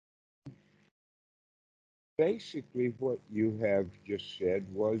Basically, what you have just said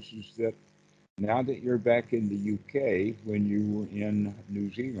is that now that you're back in the UK, when you were in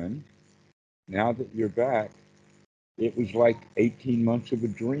New Zealand, now that you're back, it was like 18 months of a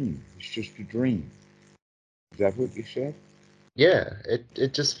dream. It's just a dream. Is that what you said? Yeah,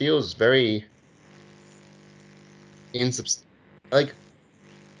 it just feels very insubs like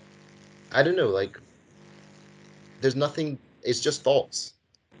I don't know, like there's nothing, it's just thoughts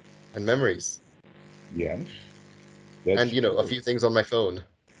and memories Yes, that's and a true. few things on my phone.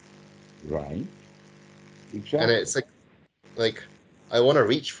 Right, And exactly. it's like I want to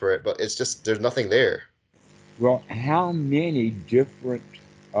reach for it, but it's just there's nothing there. Well, how many different,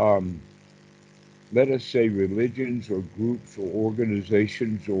 um, let us say, religions or groups or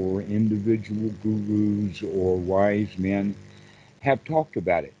organizations or individual gurus or wise men have talked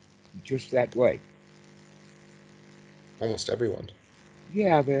about it just that way? Almost everyone.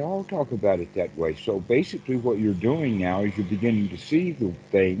 Yeah, they all talk about it that way. So basically, what you're doing now is you're beginning to see the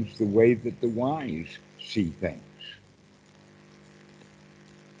things the way that the wise see things.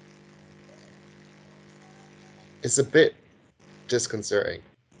 It's a bit disconcerting.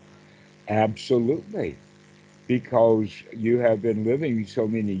 Absolutely. Because you have been living so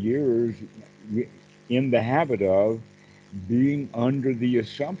many years in the habit of being under the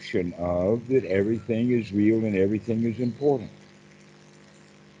assumption of that everything is real and everything is important.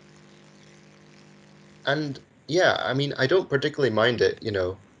 And yeah, I mean, I don't particularly mind it,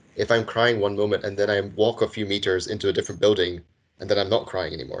 if I'm crying one moment and then I walk a few meters into a different building and then I'm not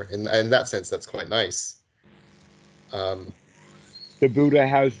crying anymore. In that sense, that's quite nice. Um, The Buddha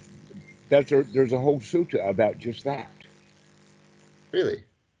has there's a whole sutta about just that. really.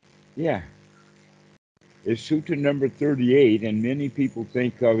 Yeah, it's Sutta number 38, and many people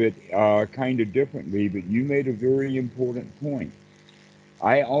think of it kind of differently, but you made a very important point.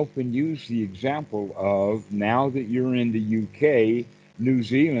 I often use the example of now that you're in the UK, New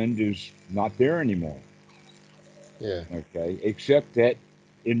Zealand is not there anymore, Yeah. okay, except that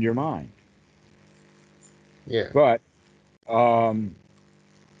in your mind. Yeah. But um,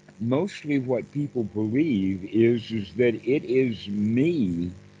 mostly what people believe is that it is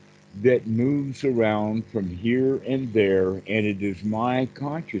me that moves around from here and there, and it is my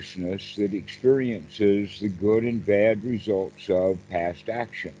consciousness that experiences the good and bad results of past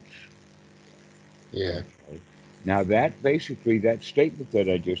actions. Yeah. Okay. Now, that statement that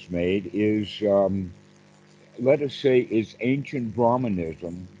I just made is, let us say, is ancient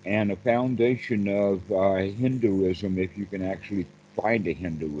Brahmanism and a foundation of Hinduism, if you can actually find a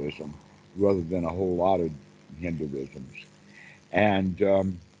Hinduism, rather than a whole lot of Hinduisms. And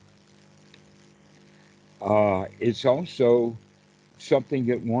it's also something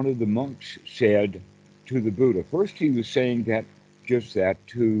that one of the monks said to the Buddha. First, he was saying that just that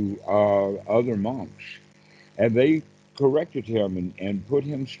to other monks, and they corrected him and put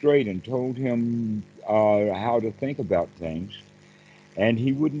him straight and told him how to think about things, and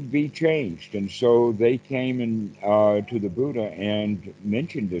he wouldn't be changed. And so they came and to the Buddha and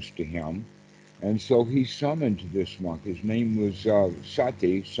mentioned this to him. And so he summoned this monk. His name was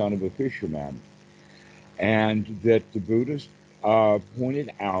Sati, son of a fisherman, and that the Buddha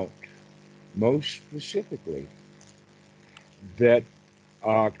pointed out most specifically that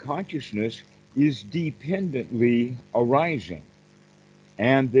consciousness is dependently arising,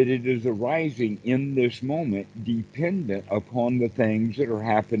 and that it is arising in this moment dependent upon the things that are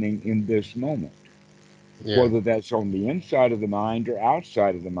happening in this moment, Yeah. whether that's on the inside of the mind or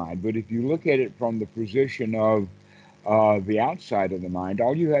outside of the mind. But if you look at it from the position of the outside of the mind,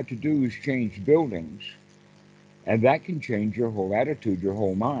 all you have to do is change buildings. And that can change your whole attitude, your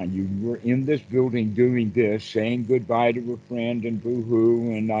whole mind. You were in this building doing this, saying goodbye to a friend and boo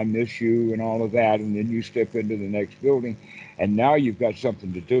hoo and I miss you and all of that. And then you step into the next building and now you've got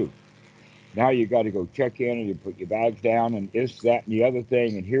something to do. Now you got to go check in and you put your bags down and this, that, and the other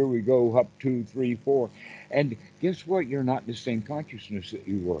thing. And here we go, up two, three, four. And guess what? You're not the same consciousness that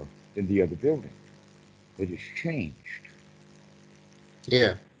you were in the other building. It has changed.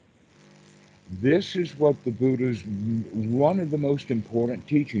 Yeah. This is what the Buddha's one of the most important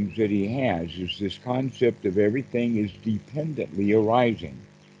teachings that he has is this concept of everything is dependently arising,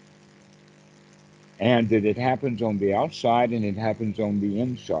 and that it happens on the outside and it happens on the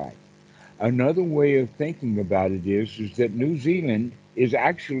inside. Another way of thinking about it is that New Zealand is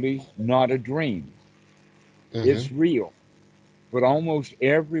actually not a dream. Hmm. It's real. But almost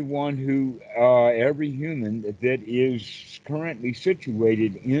everyone every human that is currently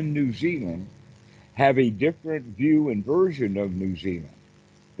situated in New Zealand have a different view and version of New Zealand.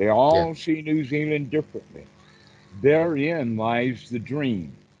 They Yeah. all see New Zealand differently. Therein lies the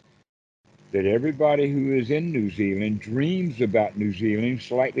dream. that everybody who is in New Zealand dreams about New Zealand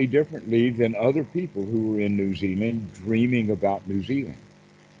slightly differently than other people who are in New Zealand dreaming about New Zealand.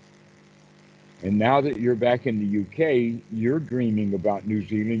 And now that you're back in the UK, you're dreaming about New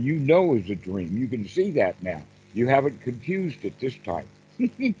Zealand. You know it's a dream. You can see that now. You haven't confused it this time.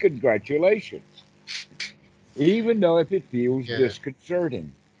 Congratulations. Even though if it feels Yeah.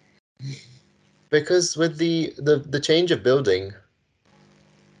 disconcerting. Because with the change of building,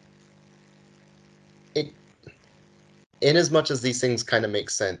 it in as much as these things kind of make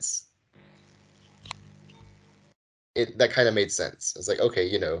sense, it that kind of made sense. It's like, okay,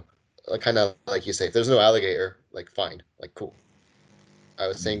 kind of like you say, if there's no alligator, like fine, like cool. I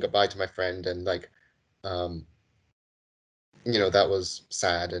was saying goodbye to my friend, and um, that was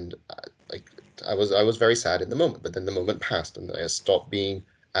sad, and like I was very sad in the moment, but then the moment passed, and I stopped being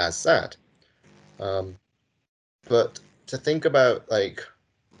as sad. Um, but to think about like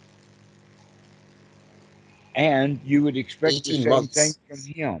And you would expect the 18 same thing months from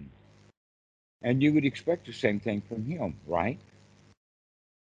him. And you would expect the same thing from him, right?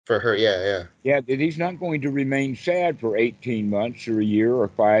 for her, yeah, yeah, Yeah, that he's not going to remain sad for 18 months or a year or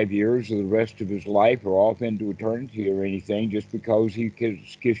 5 years or the rest of his life or off into eternity or anything just because he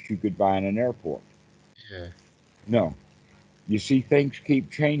kissed you goodbye in an airport. yeah, No. You see, things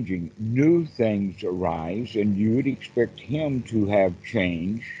keep changing. New things arise, and you would expect him to have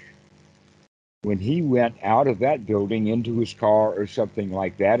changed when he went out of that building into his car or something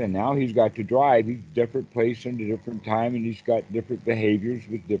like that, and now he's got to drive. He's a different place and a different time, and he's got different behaviors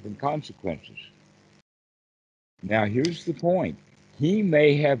with different consequences. Now, here's the point. He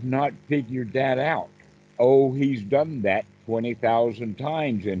may have not figured that out. Oh, he's done that 20,000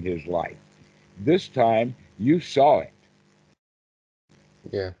 times in his life. This time, you saw it.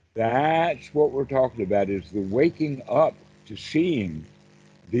 yeah, That's what we're talking about is the waking up to seeing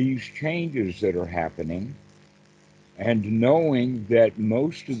these changes that are happening and knowing that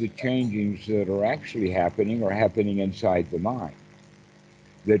most of the changes that are happening inside the mind.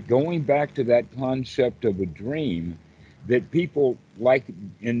 That going back to that concept of a dream, that people, like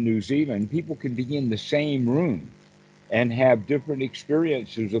in New Zealand, people can be in the same room and have different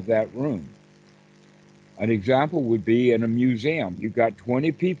experiences of that room. An example would be in a museum. You've got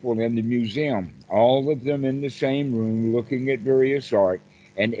 20 people in the museum, all of them in the same room looking at various art,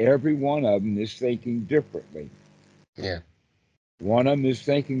 and every one of them is thinking differently. yeah, One of them is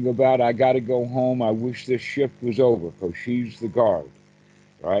thinking about, I got to go home. I wish this shift was over because she's the guard,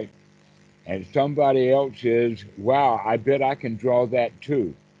 right? And somebody else is, wow, I bet I can draw that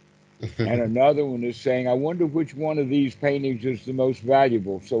too. And another one is saying, I wonder which one of these paintings is the most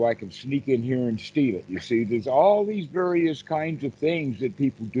valuable so I can sneak in here and steal it. You see, there's all these various kinds of things that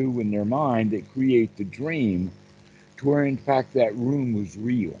people do in their mind that create the dream to where, in fact, that room was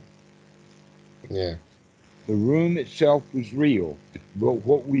real. yeah, The room itself was real. But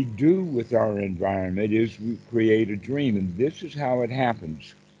what we do with our environment is we create a dream. And this is how it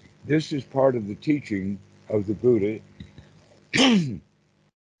happens. This is part of the teaching of the Buddha.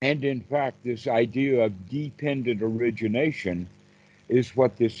 And in fact, this idea of dependent origination is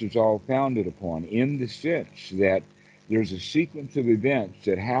what this is all founded upon, in the sense that there's a sequence of events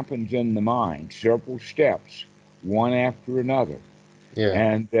that happens in the mind, several steps, one after another, yeah,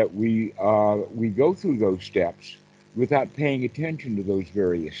 and that we go through those steps without paying attention to those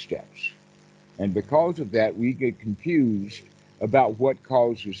various steps. And because of that, we get confused about what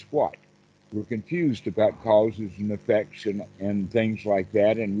causes what. We're confused about causes and effects and things like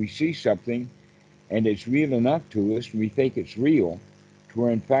that. And we see something and it's real enough to us, and we think it's real, to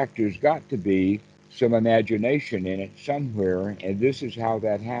where in fact there's got to be some imagination in it somewhere. And this is how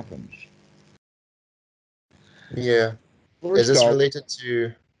that happens. yeah. Is First this off, related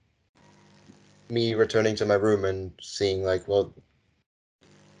to me returning to my room and seeing like, well,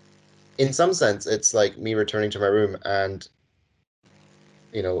 in some sense, it's like me returning to my room and,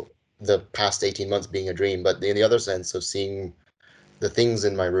 you know, the past 18 months being a dream, but in the other sense of seeing the things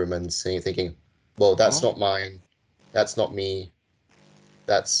in my room and seeing, thinking, well, that's oh, not mine, that's not me,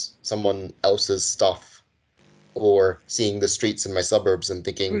 that's someone else's stuff, or seeing the streets in my suburbs and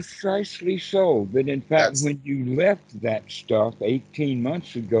thinking, precisely so. But in fact, that's, when you left that stuff 18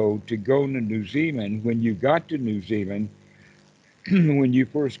 months ago to go to New Zealand, when you got to New Zealand, when you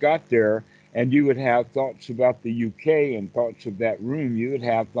first got there, and you would have thoughts about the UK and thoughts of that room, you would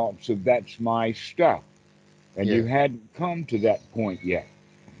have thoughts of that's my stuff. And you yeah, hadn't come to that point yet.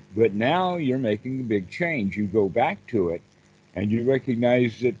 But now you're making a big change. You go back to it and you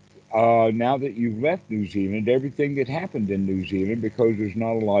recognize that now that you've left New Zealand, everything that happened in New Zealand, because there's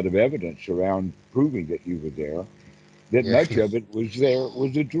not a lot of evidence around proving that you were there, that yeah, much of it was there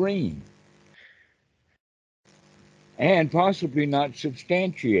was a dream. and possibly not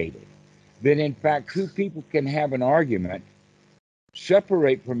substantiated. That in fact, two people can have an argument,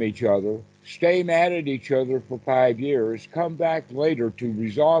 separate from each other, stay mad at each other for 5 years, come back later to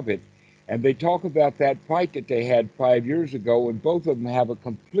resolve it, and they talk about that fight that they had 5 years ago, and both of them have a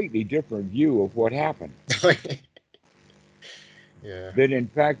completely different view of what happened. Yeah. That in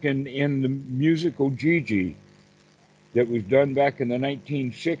fact, in the musical Gigi that was done back in the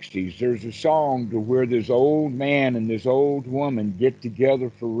 1960s, there's a song to where this old man and this old woman get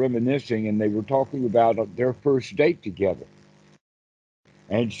together for reminiscing, and they were talking about their first date together.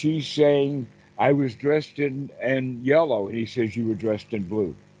 And she's saying, I was dressed in yellow. And he says, you were dressed in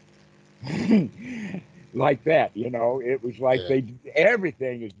blue. Like that, it was like Yeah.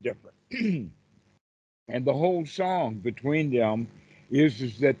 everything is different. And the whole song between them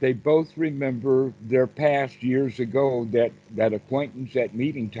is that they both remember their past years ago, that acquaintance, that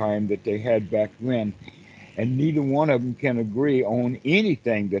meeting time that they had back then. And neither one of them can agree on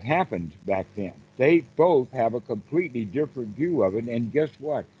anything that happened back then. They both have a completely different view of it. And guess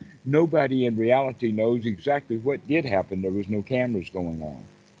what? Nobody in reality knows exactly what did happen. There was no cameras going on.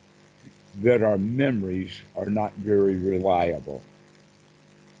 That our memories are not very reliable.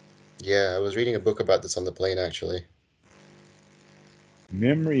 Yeah, I was reading a book about this on the plane actually.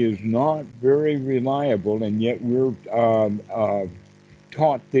 Memory is not very reliable, and yet we're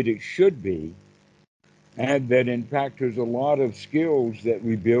taught that it should be, and that in fact there's a lot of skills that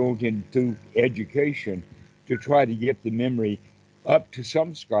we build into education to try to get the memory up to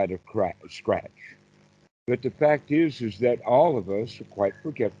some kind of scratch. But the fact is that all of us are quite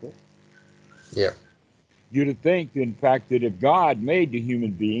forgetful. Yeah. You'd think, in fact, that if God made the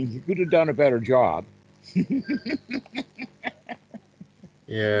human being, he could have done a better job.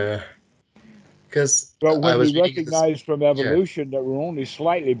 Yeah. Because But I when we was reading this. recognize from Yeah. evolution that we're only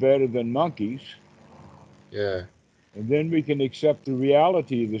slightly better than monkeys, Yeah. and then we can accept the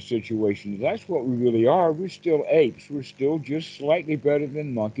reality of the situation. That's what we really are. We're still apes. We're still just slightly better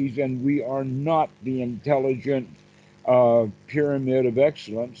than monkeys, and we are not the intelligent pyramid of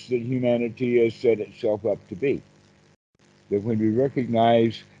excellence that humanity has set itself up to be. That when we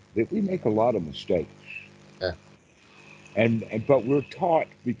recognize that we make a lot of mistakes, Yeah. but we're taught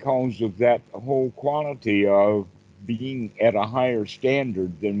because of that whole quality of being at a higher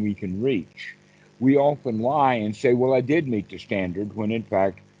standard than we can reach. We often lie and say, well, I did meet the standard, when in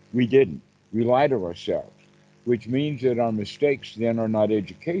fact we didn't. We lie to ourselves, which means that our mistakes then are not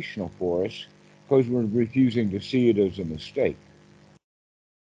educational for us because we're refusing to see it as a mistake.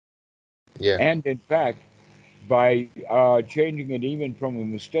 Yeah. And in fact, by changing it even from a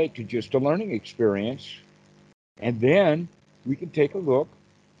mistake to just a learning experience, and then we can take a look,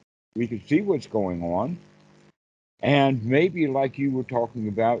 we can see what's going on, and maybe, like you were talking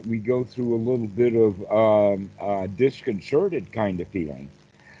about, we go through a little bit of disconcerted kind of feeling.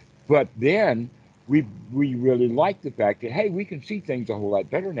 But then we really like the fact that, hey, we can see things a whole lot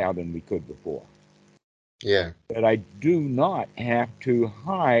better now than we could before. Yeah. That I do not have to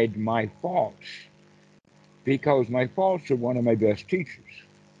hide my faults, because my faults are one of my best teachers.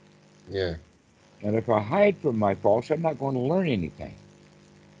 Yeah. And if I hide from my faults, I'm not going to learn anything.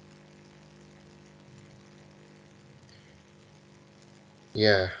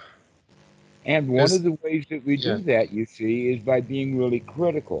 Yeah. And one of Because the ways that we yeah. do that, you see, is by being really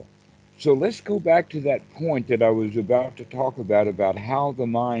critical. So let's go back to that point that I was about to talk about how the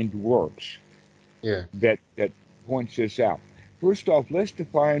mind works, Yeah. that points this out. First off, let's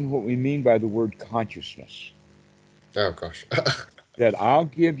define what we mean by the word consciousness. Oh gosh. That I'll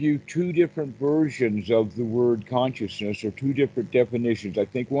give you two different versions of the word consciousness, or two different definitions. I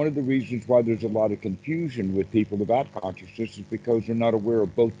think one of the reasons why there's a lot of confusion with people about consciousness is because they're not aware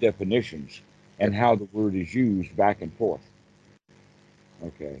of both definitions and Yep. how the word is used back and forth.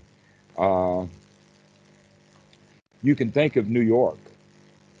 Okay. Uh, you can think of New York,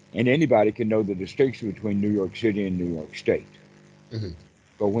 and anybody can know the distinction between New York City and New York State. Hmm.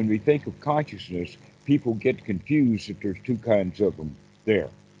 But when we think of consciousness, people get confused that there's two kinds of them there.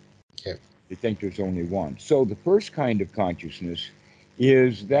 Yeah. They think there's only one. So the first kind of consciousness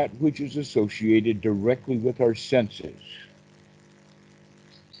is that which is associated directly with our senses.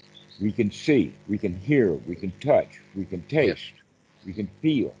 We can see, we can hear, we can touch, we can Yeah. taste, we can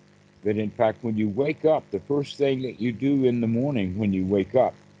feel. That in fact, when you wake up, the first thing that you do in the morning when you wake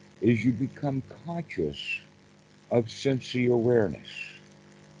up is you become conscious of sensory awareness.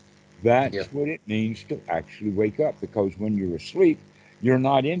 Yeah. That's what it means to actually wake up, because when you're asleep, you're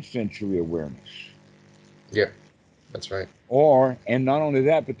not in sensory awareness. Yeah. That's right. And not only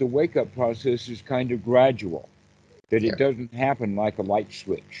that, but the wake up process is kind of gradual. that it Yeah. doesn't happen like a light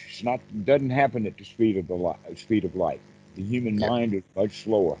switch. It's not, it doesn't happen at the speed of the speed of light. The human Yeah. mind is much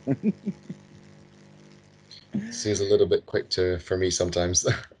slower. Seems a little bit quick to for me sometimes.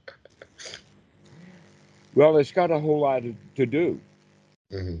 Well, it's got a whole lot to do.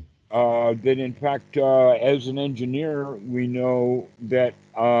 Hmm. That in fact, as an engineer, we know that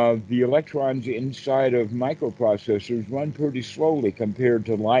the electrons inside of microprocessors run pretty slowly compared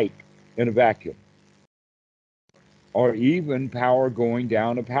to light in a vacuum, or even power going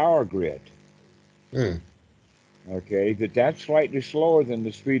down a power grid. Mm, Okay, that's slightly slower than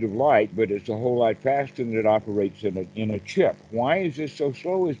the speed of light, but it's a whole lot faster than it operates in a chip. Why is this so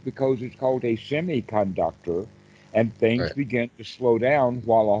slow? Is because it's called a semiconductor, and things right. begin to slow down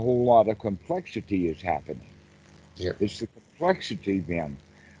while a whole lot of complexity is happening. Yep. It's the complexity then.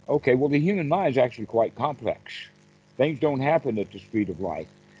 Okay, well, the human mind is actually quite complex. Things don't happen at the speed of light,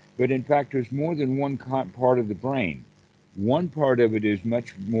 but in fact, there's more than one part of the brain. One part of it is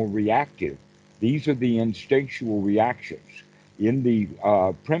much more reactive. These are the instinctual reactions. In the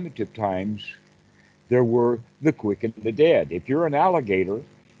primitive times, there were the quick and the dead. If you're an alligator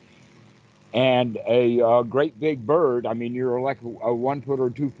and a great big bird, I mean, you're like a 1 foot or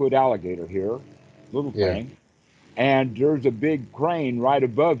 2 foot alligator here, little Yeah. thing, and there's a big crane right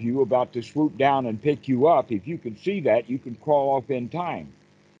above you about to swoop down and pick you up. If you can see that, you can crawl off in time.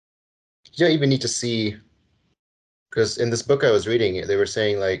 You don't even need to see, because in this book I was reading, they were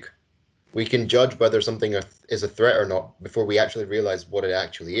saying like we can judge whether something is a threat or not before we actually realize what it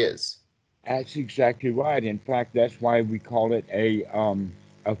actually is. That's exactly right. In fact, that's why we call it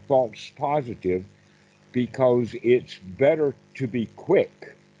a false positive, because it's better to be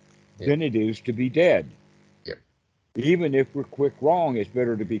quick Yeah. than it is to be dead. Yeah. Even if we're quick wrong, it's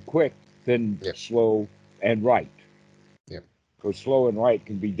better to be quick than Yeah. slow and right, Yeah. because slow and right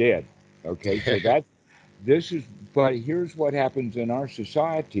can be dead. Okay, so that this is, but here's what happens in our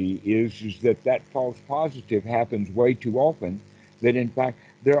society is that false positive happens way too often, that in fact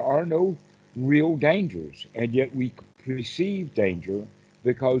there are no real dangers, and yet we perceive danger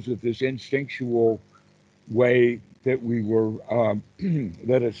because of this instinctual way that we were,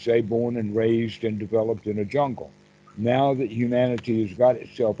 let us say, born and raised and developed in a jungle. Now that humanity has got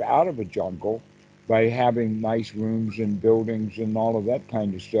itself out of a jungle by having nice rooms and buildings and all of that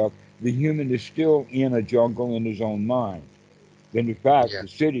kind of stuff, the human is still in a jungle in his own mind. Then, in fact, Yeah. the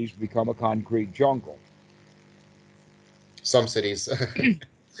cities become a concrete jungle. Some cities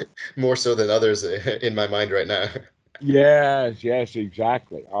more so than others in my mind right now. Yes, yes,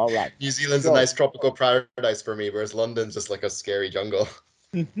 exactly. All right. New Zealand's a So, nice tropical paradise for me, whereas London's just like a scary jungle.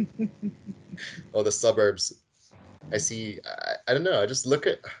 Or the suburbs. I see. I don't know. I just look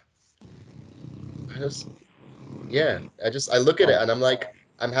at. I just yeah. I look at it and I'm like,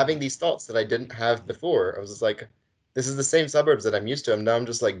 I'm having these thoughts that I didn't have before. I was just like, this is the same suburbs that I'm used to. And now I'm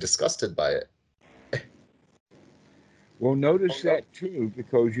just like disgusted by it. we'll notice that too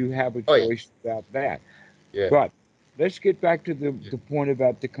because you have a Oh yeah, choice about that. yeah, But let's get back to yeah. the point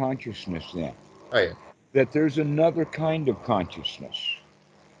about the consciousness then. Oh yeah, That there's another kind of consciousness.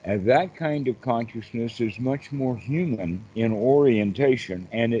 And that kind of consciousness is much more human in orientation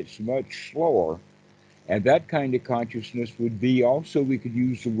and it's much slower. And that kind of consciousness would be also, we could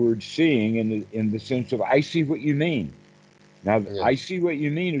use the word seeing in the sense of, I see what you mean. Now, yeah, I see what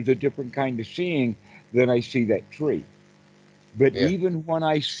you mean is a different kind of seeing than I see that tree. But yeah, even when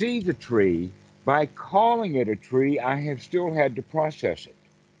I see the tree, by calling it a tree, I have still had to process it.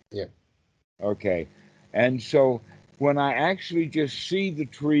 yeah, Okay. And so when I actually just see the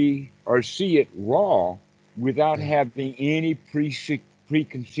tree or see it raw without mm, having any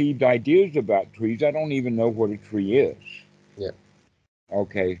preconceived ideas about trees, I don't even know what a tree is. yeah,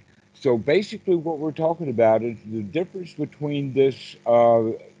 Okay. So basically, what we're talking about is the difference between this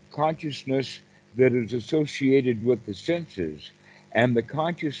consciousness that is associated with the senses and the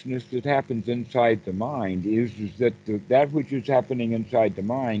consciousness that happens inside the mind is that that which is happening inside the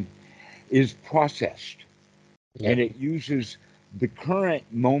mind is processed yeah, and it uses the current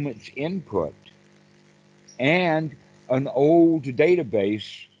moment's input and an old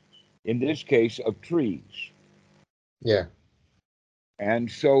database, in this case, of trees. yeah. And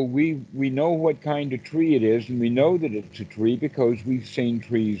so we know what kind of tree it is, and we know that it's a tree because we've seen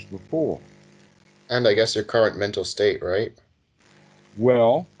trees before. And I guess your current mental state, right?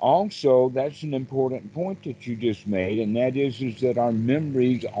 Well, also that's an important point that you just made, and that is that our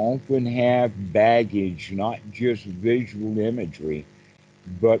memories often have baggage, not just visual imagery,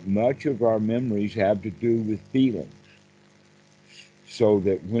 but much of our memories have to do with feelings. So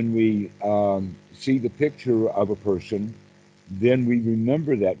that when we see the picture of a person, then we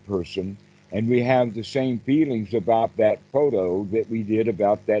remember that person, And we have the same feelings about that photo that we did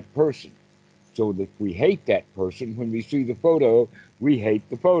about that person. So that if we hate that person, when we see the photo, we hate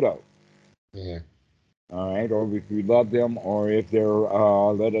the photo. Yeah. All right, or if we love them, or if they're,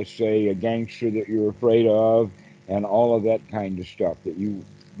 let us say, a gangster that you're afraid of, and all of that kind of stuff.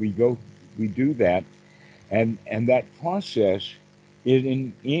 We go, we do that, and that process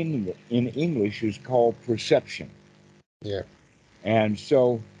in English is called perception. Yeah. And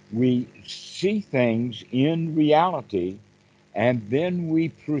so we see things in reality, and then we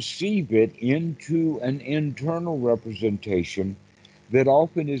perceive it into an internal representation that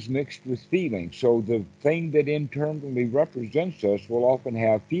often is mixed with feelings. So the thing that internally represents us will often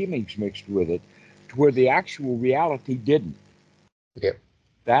have feelings mixed with it, to where the actual reality didn't. Yeah.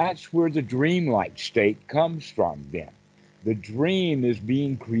 That's where the dreamlike state comes from then. The dream is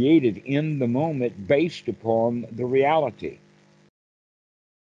being created in the moment based upon the reality.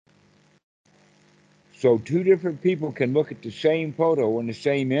 So two different people can look at the same photo and the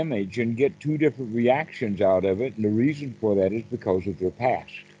same image and get two different reactions out of it, and the reason for that is because of their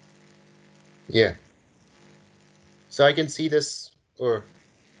past. Yeah. So I can see this, or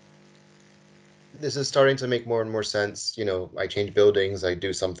this is starting to make more and more sense. I change buildings, I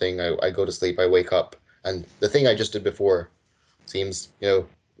do something, I go to sleep, I wake up, and the thing I just did before seems,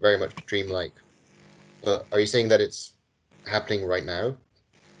 very much dreamlike. But are you saying that it's happening right now?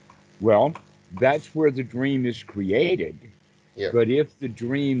 Well, that's where the dream is created, Yeah. but if the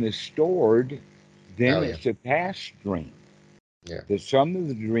dream is stored, then Oh, yeah. it's a past dream. Yeah. That some of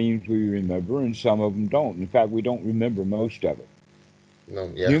the dreams we remember and some of them don't. In fact, we don't remember most of it.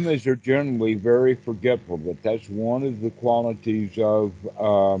 No, yeah. Humans are generally very forgetful, but that's one of the qualities of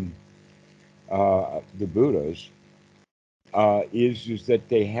the Buddhas, is that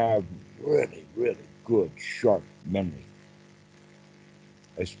they have really, really good, sharp memory,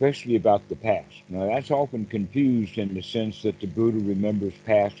 especially about the past. Now, that's often confused in the sense that the Buddha remembers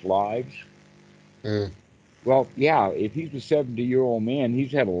past lives. Mm, Well, yeah, if he's a 70-year-old man,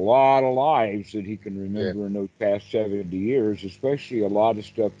 he's had a lot of lives that he can yeah. remember in those past 70 years, especially a lot of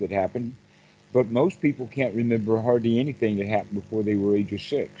stuff that happened. But most people can't remember hardly anything that happened before they were age of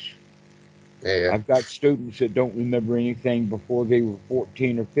 6. Yeah, yeah. I've got students that don't remember anything before they were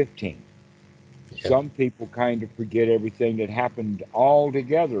 14 or 15. Yeah. Some people kind of forget everything that happened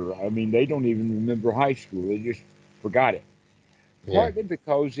altogether. I mean, they don't even remember high school, they just forgot it. Yeah. Partly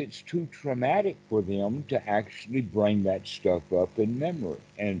because it's too traumatic for them to actually bring that stuff up in memory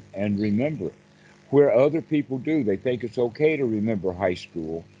and remember it. Where other people do, they think it's okay to remember high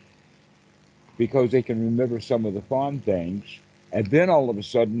school because they can remember some of the fun things. And then all of a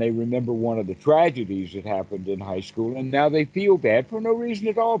sudden they remember one of the tragedies that happened in high school, and now they feel bad for no reason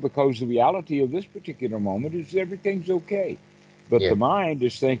at all because the reality of this particular moment is everything's okay. But Yeah. the mind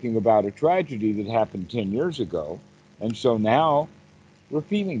is thinking about a tragedy that happened 10 years ago, and so now we're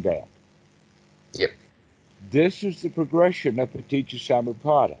feeling bad. Yep. This is the progression of Paticca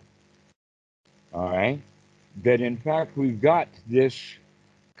Samuppada. All right? That in fact we've got this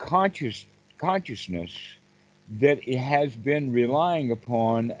conscious consciousness that it has been relying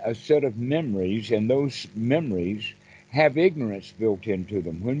upon a set of memories, and those memories have ignorance built into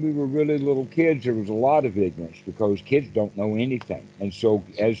them. When we were really little kids, there was a lot of ignorance because kids don't know anything. And so,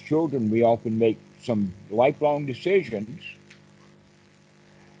 as children, we often make some lifelong decisions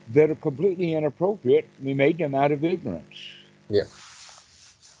that are completely inappropriate. We made them out of ignorance. Yeah.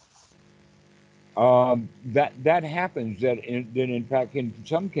 That happens. That in fact, in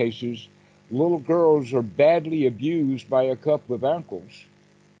some cases, little girls are badly abused by a couple of uncles,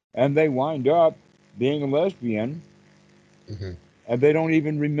 and they wind up being a lesbian, Hmm. and they don't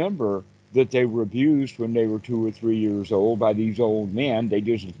even remember that they were abused when they were 2 or 3 years old by these old men. They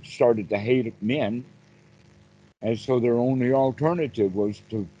just started to hate men, and so their only alternative was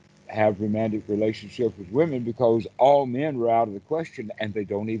to have romantic relationships with women because all men were out of the question, and they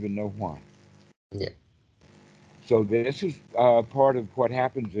don't even know why. Yeah. So this is part of what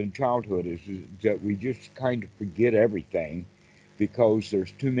happens in childhood is that we just kind of forget everything because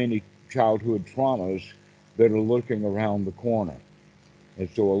there's too many childhood traumas that are lurking around the corner. And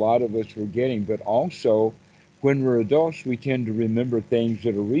so a lot of us forgetting, but also when we're adults, we tend to remember things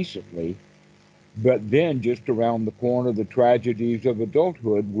that are recently, but then just around the corner, the tragedies of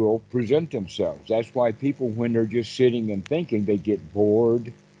adulthood will present themselves. That's why people, when they're just sitting and thinking, they get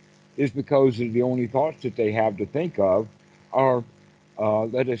bored, is because the only thoughts that they have to think of are,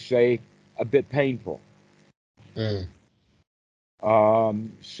 let us say, a bit painful. Mm,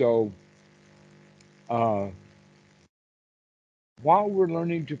 So uh, while we're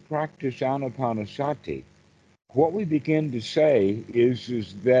learning to practice anapanasati, what we begin to say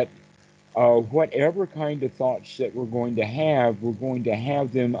is that whatever kind of thoughts that we're going to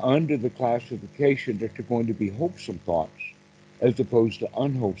have them under the classification that they're going to be wholesome thoughts as opposed to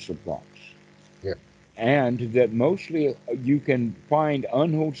unwholesome thoughts. Yeah. And that mostly you can find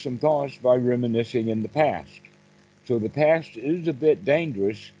unwholesome thoughts by reminiscing in the past. So the past is a bit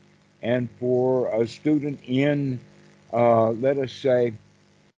dangerous, and for a student in, let us say,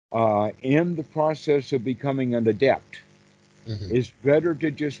 in the process of becoming an adept, Hmm. it's better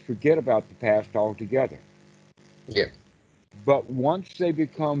to just forget about the past altogether. Yeah. But once they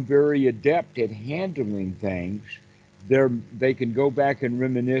become very adept at handling things, they can go back and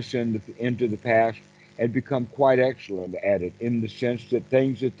reminisce into the past and become quite excellent at it in the sense that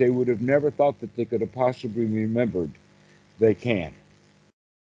things that they would have never thought that they could have possibly remembered, they can.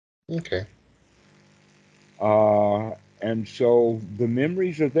 Okay. And so the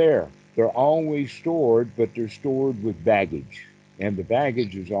memories are there. They're always stored, but they're stored with baggage. And the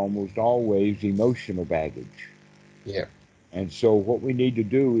baggage is almost always emotional baggage. Yeah. And so, what we need to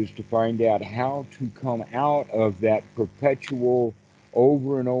do is to find out how to come out of that perpetual,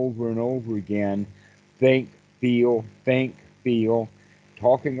 over and over and over again, think, feel,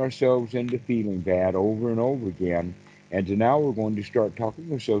 talking ourselves into feeling bad over and over again. And so now we're going to start talking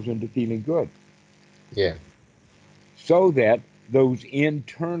ourselves into feeling good Yeah. so that those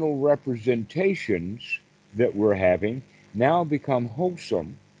internal representations that we're having now become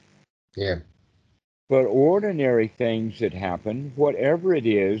wholesome. Yeah. But ordinary things that happen, whatever it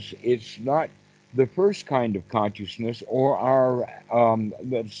is, it's not the first kind of consciousness or our,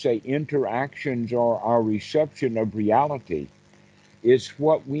 let's say, interactions or our reception of reality. It's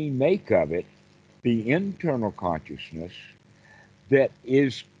what we make of it, the internal consciousness that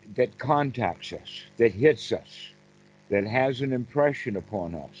contacts us, that hits us, that has an impression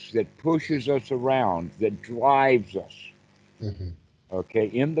upon us, that pushes us around, that drives us. Hmm. Okay,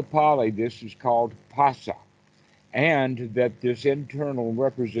 in the Pali, this is called pasa. And that this internal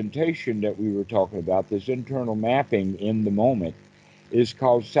representation that we were talking about, this internal mapping in the moment, is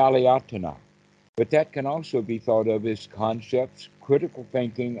called salayatana. But that can also be thought of as concepts, critical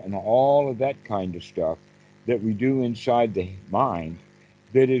thinking, and all of that kind of stuff that we do inside the mind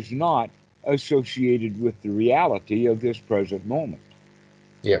that is not associated with the reality of this present moment.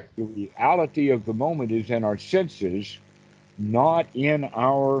 Yeah. The reality of the moment is in our senses, not in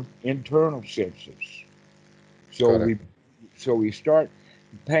our internal senses. So Got it. we start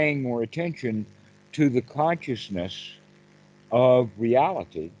paying more attention to the consciousness of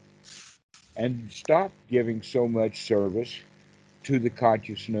reality and stop giving so much service to the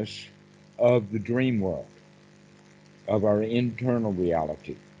consciousness of the dream world, of our internal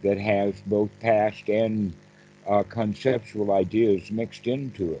reality that has both past and conceptual ideas mixed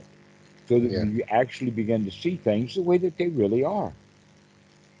into it, so that Yeah. we actually begin to see things the way that they really are.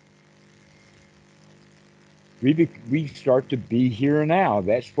 We start to be here now.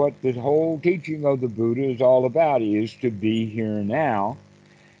 That's what the whole teaching of the Buddha is all about, is to be here now.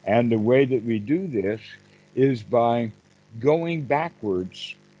 And the way that we do this is by going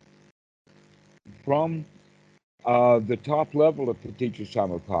backwards from the top level of Paticca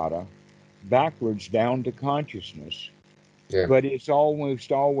Samuppada backwards down to consciousness. Yeah. But it's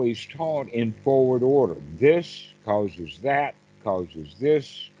almost always taught in forward order. This causes that, causes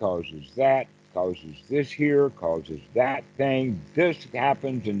this, causes that, causes this here, causes that thing. This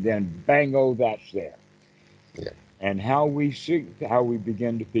happens, and then bango, that's there. Yeah. And how we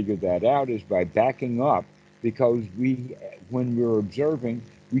begin to figure that out is by backing up, because when we're observing,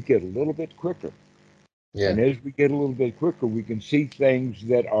 we get a little bit quicker. Yeah. And as we get a little bit quicker, we can see things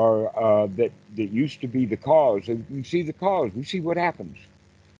that are that used to be the cause. And we see the cause. We see what happens,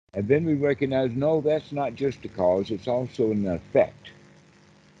 and then we recognize, no, that's not just a cause. It's also an effect.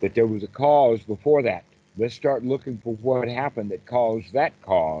 That there was a cause before that. Let's start looking for what happened that caused that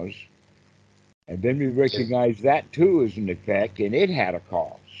cause, and then we Yeah. recognize that too as an effect, and it had a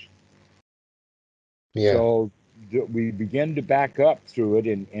cause. Yeah. So we begin to back up through it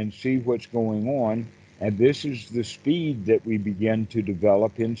and see what's going on. And this is the speed that we begin to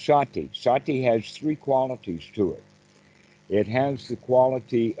develop in sati. Sati has three qualities to it. It has the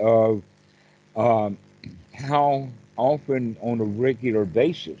quality of um, how often on a regular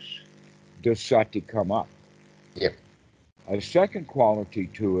basis does sati come up. Yeah. A second quality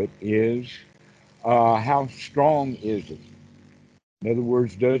to it is how strong is it? In other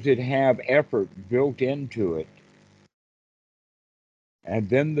words, does it have effort built into it? And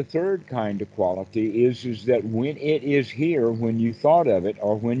then the third kind of quality is that when it is here, when you thought of it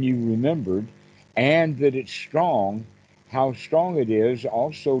or when you remembered, and that it's strong, how strong it is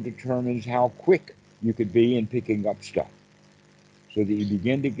also determines how quick you could be in picking up stuff. so that you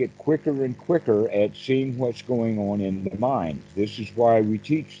begin to get quicker and quicker at seeing what's going on in the mind. This is why we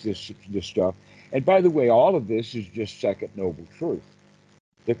teach this stuff. And by the way, all of this is just second noble truth,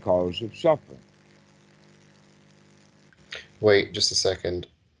 the cause of suffering. Wait, just a second.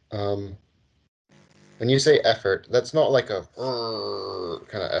 Um, when you say effort, that's not like a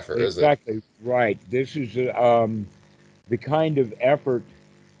kind of effort, is it? Exactly right. This is the kind of effort,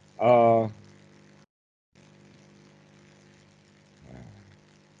 uh,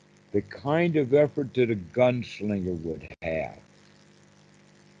 the kind of effort that a gunslinger would have.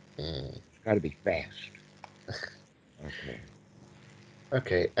 Mm. It's got to be fast. Okay.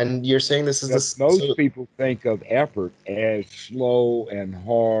 Okay, and you're saying this is But this, most so people think of effort as slow and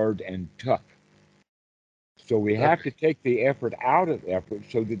hard and tough. So we have okay, to take the effort out of effort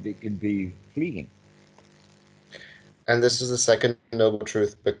so that it can be fleeting. and this is the second noble truth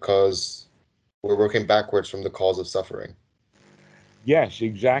because we're working backwards from the cause of suffering. Yes,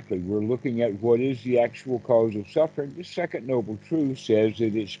 exactly. We're looking at what is the actual cause of suffering. The second noble truth says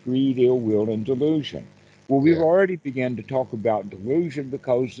that it's greed, ill will, and delusion. Well, we've Yeah, already begun to talk about delusion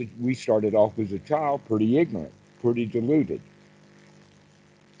because we started off as a child pretty ignorant, pretty deluded.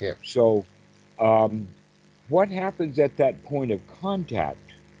 yeah, So, um, what happens at that point of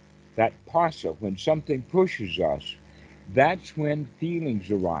contact, that pasa, when something pushes us? That's when feelings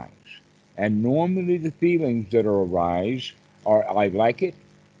arise. And normally the feelings that arise are I like it,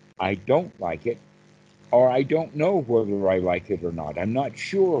 I don't like it, or I don't know whether I like it or not. I'm not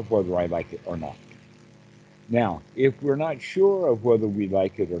sure whether I like it or not. Now, if we're not sure of whether we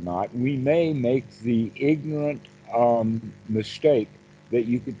like it or not, we may make the ignorant mistake that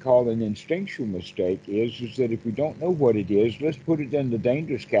you could call an instinctual mistake is that if we don't know what it is, let's put it in the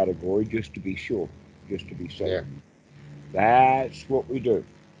dangerous category just to be sure, just to be safe. yeah, That's what we do.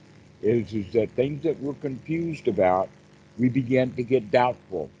 Is that things that we're confused about, we begin to get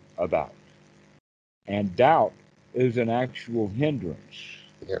doubtful about. And doubt is an actual hindrance.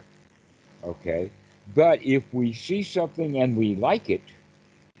 yeah, Okay. But if we see something and we like it,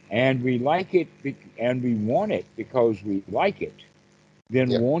 and we like it and we want it because we like it,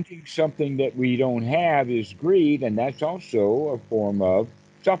 then yeah, wanting something that we don't have is greed, and that's also a form of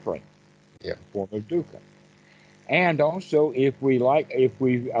suffering, yeah, a form of dukkha. And also, if we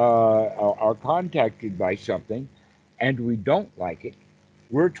are contacted by something and we don't like it,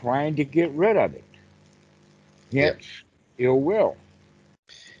 we're trying to get rid of it. yeah, Hence, ill will.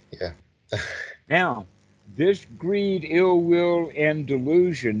 yeah, Now, this greed, ill will, and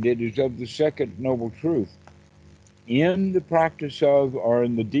delusion that is of the second noble truth, in the practice of, or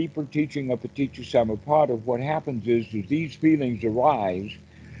in the deeper teaching of Paticca Samuppada, what happens is these feelings arise,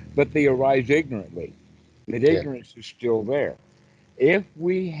 but they arise ignorantly. That yeah, ignorance is still there. If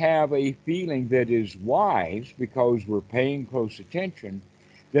we have a feeling that is wise because we're paying close attention,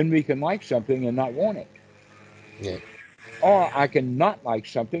 then we can like something and not want it. yeah, Or I can not like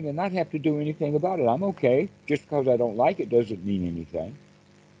something and not have to do anything about it. I'm okay. Just because I don't like it doesn't mean anything.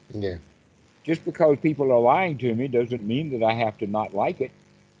 yeah, Just because people are lying to me doesn't mean that I have to not like it.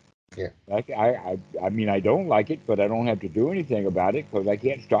 yeah, I mean, I don't like it, but I don't have to do anything about it because I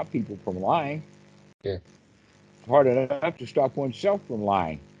can't stop people from lying. yeah, It's hard enough to stop oneself from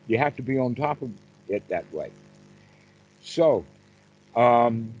lying. You have to be on top of it that way. So,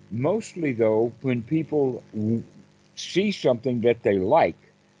 mostly though, when people see something that they like,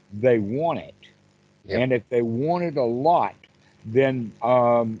 they want it. yeah. And if they want it a lot, then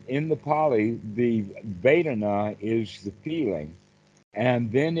in the Pali, the Vedana is the feeling.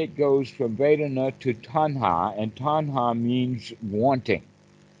 And then it goes from Vedana to Tanha, and Tanha means wanting.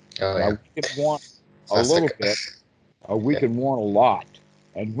 Oh Now, yeah, we can want a little classic. bit, or we Yeah, can want a lot.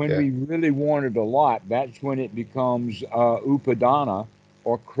 And when yeah, we really want it a lot, that's when it becomes upadana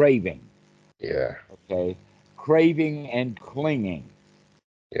or craving. yeah, Okay? Craving and clinging.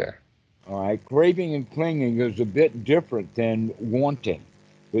 yeah, All right, craving and clinging is a bit different than wanting,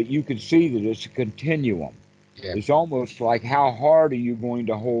 but you can see that it's a continuum. yeah, It's almost like how hard are you going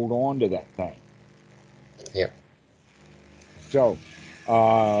to hold on to that thing? yeah, So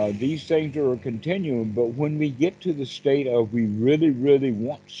these things are a continuum, but when we get to the state of we really, really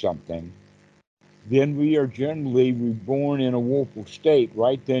want something, then we are generally reborn in a woeful state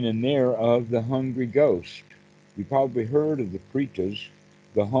right then and there of the hungry ghost. You probably heard of the Pretas,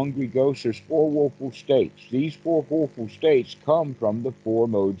 the hungry ghost. There's four woeful states. These four woeful states come from the four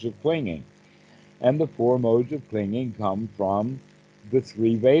modes of clinging. And the four modes of clinging come from the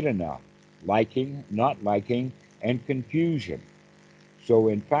three Vedana, liking, not liking, and confusion. So,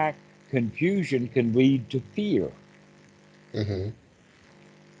 in fact, confusion can lead to fear. hmm,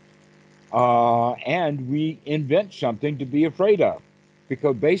 and we invent something to be afraid of.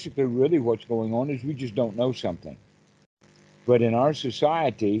 Because basically, really, what's going on is we just don't know something. But in our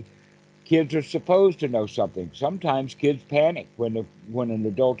society, kids are supposed to know something. Sometimes kids panic when an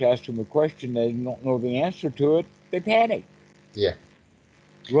adult asks them a question they don't know the answer to it. They panic Yeah.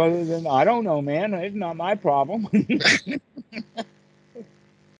 rather than I don't know, man. It's not my problem.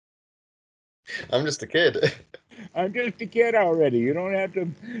 I'm just a kid. I'm just a kid already. You don't have to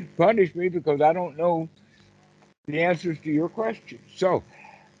punish me because I don't know the answers to your questions. So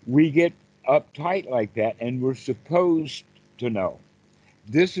we get uptight like that, and we're supposed to know.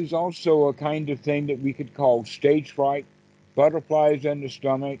 This is also a kind of thing that we could call stage fright, butterflies in the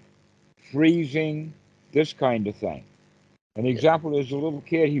stomach, freezing, this kind of thing. An Yeah. example is a little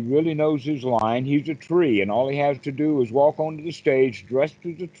kid, he really knows his line. He's a tree, and all he has to do is walk onto the stage dressed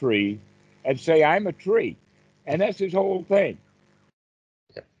as a tree and say, I'm a tree. And that's his whole thing.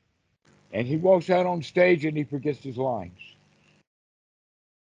 Yeah. And he walks out on stage and he forgets his lines.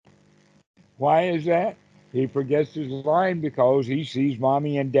 Why is that? He forgets his line because he sees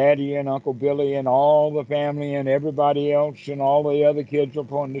mommy and daddy and Uncle Billy and all the family and everybody else and all the other kids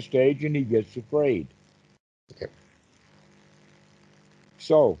up on the stage and he gets afraid. Yeah.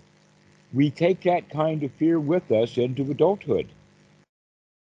 So we take that kind of fear with us into adulthood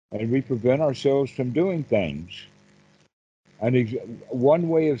and we prevent ourselves from doing things. And one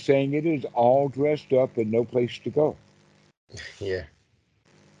way of saying it is all dressed up and no place to go. Yeah.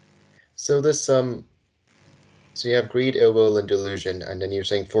 So this so you have greed, ill will, and delusion, and then you're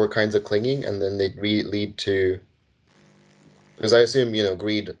saying four kinds of clinging, and then they re lead to, because I assume,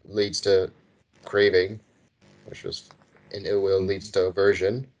 greed leads to craving, which was in ill will leads to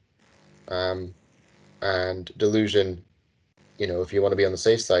aversion. Um, and delusion, if you want to be on the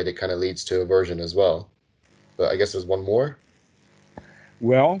safe side, it kind of leads to aversion as well. But I guess there's one more.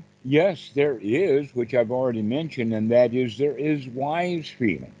 Well, yes, there is, which I've already mentioned, and that is there is wise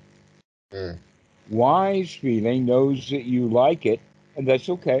feeling. Mm. Wise feeling knows that you like it, and that's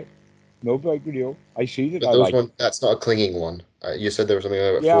okay. No big deal. I see that But I those like one, it. that's not a clinging one. You said there was something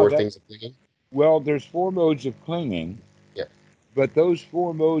about Yeah, four that, things of clinging. well, there's four modes of clinging, Yeah, but those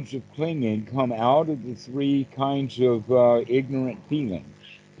four modes of clinging come out of the three kinds of ignorant feelings.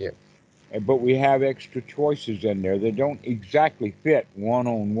 yeah, But we have extra choices in there that don't exactly fit one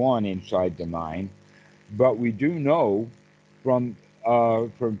on one inside the mind. But we do know from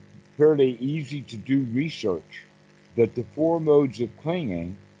fairly easy to do research that the four modes of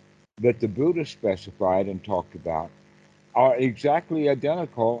clinging that the Buddha specified and talked about are exactly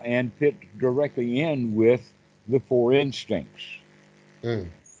identical and fit directly in with the four instincts. mm,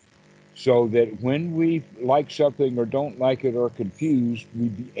 So that when we like something or don't like it or confused,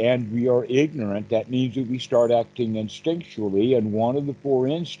 and we are ignorant, that means that we start acting instinctually, and one of the four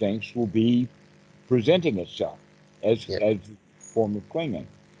instincts will be presenting itself yeah, as a form of clinging.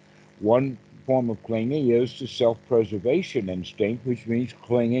 One form of clinging is the self-preservation instinct, which means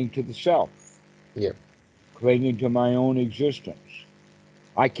clinging to the self, yeah, clinging to my own existence.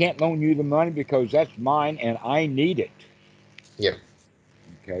 I can't loan you the money because that's mine and I need it. yeah,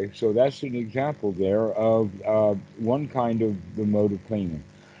 Okay, so that's an example there of one kind of the mode of clinging.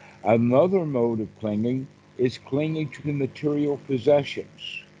 Another mode of clinging is clinging to material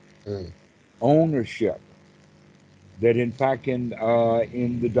possessions, mm, ownership. That in fact in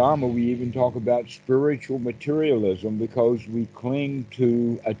the Dharma we even talk about spiritual materialism because we cling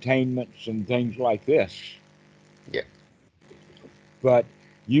to attainments and things like this. yeah, But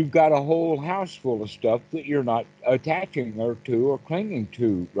you've got a whole house full of stuff that you're not attaching or to or clinging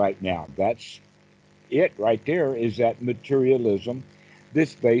to right now. That's it right there is that materialism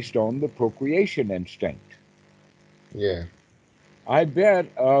that's based on the procreation instinct. yeah. I bet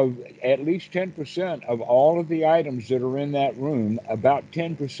of at least 10% of all of the items that are in that room, about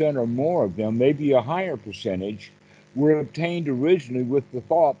 10% or more of them, maybe a higher percentage, were obtained originally with the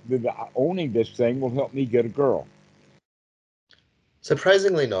thought that owning this thing will help me get a girl.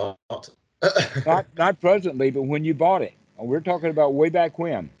 Surprisingly not. Not presently, but when you bought it. We're talking about way back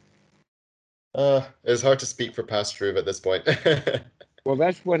when. It's hard to speak for past Dhruv at this point. Well,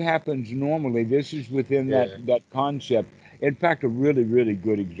 that's what happens normally. This is within Yeah. that concept. In fact, a really, really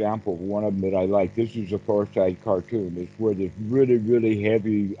good example, one of them that I like, this is a Far Side cartoon. It's where this really, really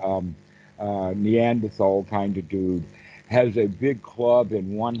heavy Neanderthal kind of dude has a big club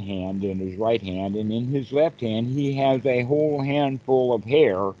in one hand, in his right hand, and in his left hand, he has a whole handful of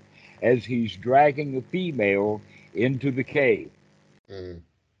hair as he's dragging the female into the cave. Mm,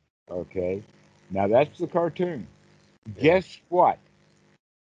 Okay? Now, that's the cartoon. yeah. Guess what?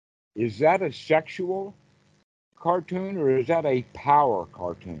 Is that a sexual cartoon or is that a power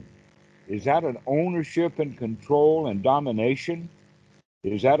cartoon? Is that an ownership and control and domination?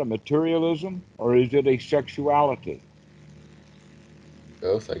 Is that a materialism or is it a sexuality?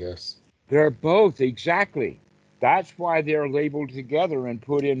 Both, I guess. They're both, exactly. That's why they're labeled together and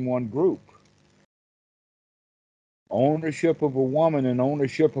put in one group. Ownership of a woman and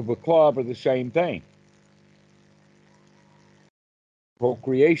ownership of a club are the same thing.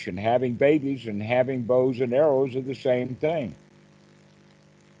 Procreation, having babies and having bows and arrows are the same thing.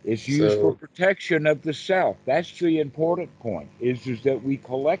 It's used for So, protection of the self. That's the important point, is that we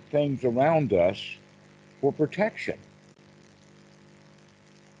collect things around us for protection.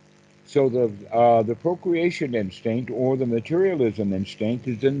 So the procreation instinct or the materialism instinct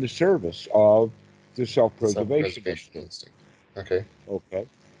is in the service of the the self-preservation self-preservation instinct. instinct. Okay. Okay.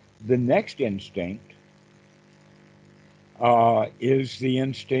 The next instinct is the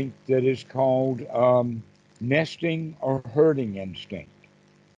instinct that is called nesting or herding instinct.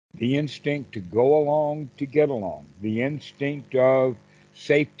 The instinct to go along to get along. The instinct of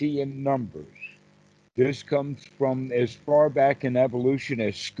safety in numbers. This comes from as far back in evolution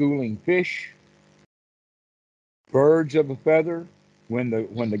as schooling fish, birds of a feather. When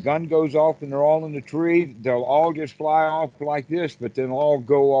the gun goes off and they're all in the tree, they'll all just fly off like this, but then all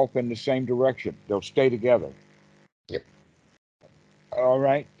go off in the same direction. They'll stay together. Yep. All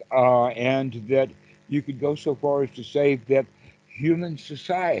right, and that you could go so far as to say that human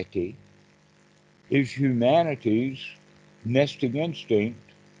society is humanity's nesting instinct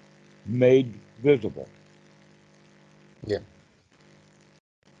made visible. Yep.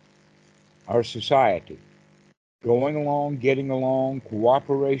 Our society, going along, getting along,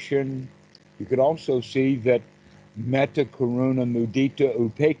 cooperation. You could also see that metta, karuna, mudita,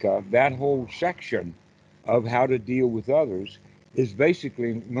 upekkha, that whole section of how to deal with others, is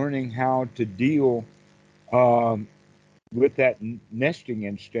basically learning how to deal um, with that nesting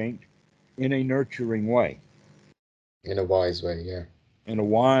instinct in a nurturing way, In a wise way, yeah. in a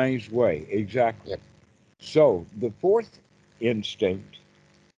wise way. Exactly. Yep. So the fourth instinct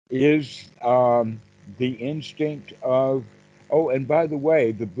is the instinct of, oh, and by the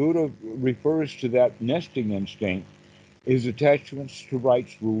way, the Buddha refers to that nesting instinct is attachments to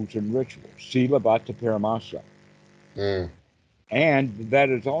rites, rules, and rituals, sila bhatta paramasa. Mm. And that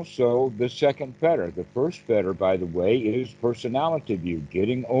is also the second fetter. The first fetter, by the way, is personality view,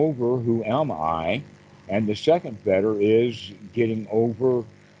 getting over who am I. And the second fetter is getting over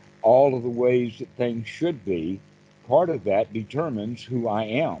all of the ways that things should be. Part of that determines who I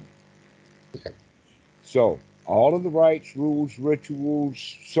am. Yep. So, all of the rites, rules,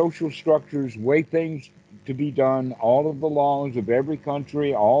 rituals, social structures, way things to be done, all of the laws of every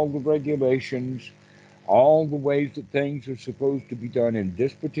country, all the regulations, all the ways that things are supposed to be done in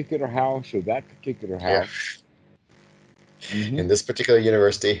this particular house or that particular Yeah. house. Hmm. In this particular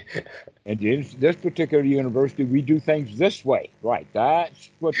university. And in this particular university, we do things this way. Right. That's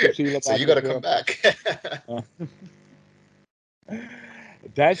what the seal So about you the got to come back. pyramid.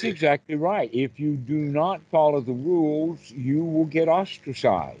 That's exactly right. If you do not follow the rules, you will get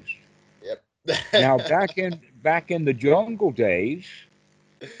ostracized. Yep. Now, back in the jungle days,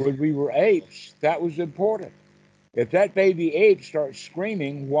 when we were apes, that was important. If that baby ape starts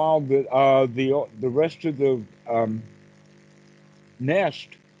screaming while the rest of the nest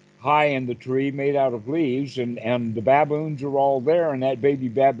high in the tree made out of leaves and the baboons are all there and that baby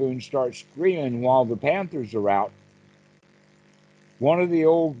baboon starts screaming while the panthers are out, one of the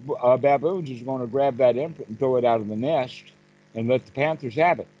old baboons is going to grab that infant and throw it out of the nest and let the panthers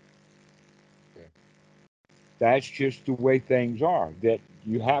have it. Yeah. That's just the way things are. That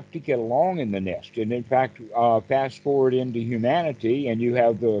you have to get along in the nest. And in fact, fast forward into humanity, and you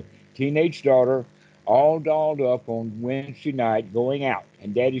have the teenage daughter all dolled up on Wednesday night going out.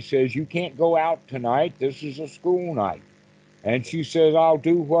 And Daddy says, "You can't go out tonight. This is a school night." And she says, "I'll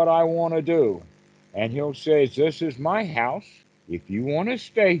do what I want to do." And he'll say, "This is my house. If you want to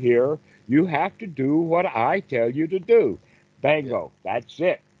stay here, you have to do what I tell you to do." Yep. Bango. That's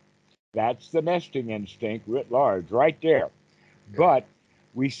it. That's the nesting instinct writ large, right there. Yep. But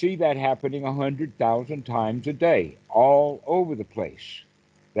we see that happening 100,000 times a day, all over the place.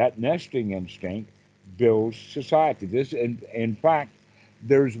 That nesting instinct builds society. In fact,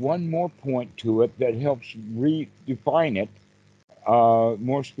 there's one more point to it that helps redefine it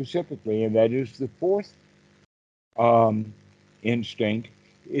more specifically, and that is the fourth um, instinct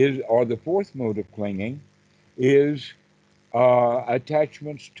or the fourth mode of clinging, is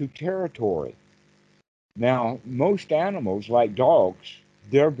attachments to territory. Now, most animals, like dogs,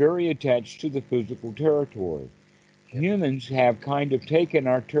 they're very attached to the physical territory. Yep. Humans have kind of taken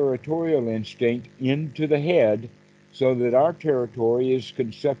our territorial instinct into the head so that our territory is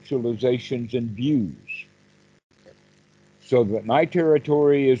conceptualizations and views. So that my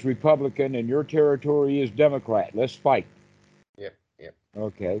territory is Republican and your territory is Democrat. Let's fight. Yep. Yep.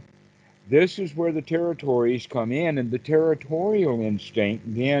 Okay. This is where the territories come in, and the territorial instinct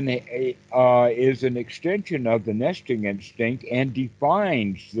then is an extension of the nesting instinct and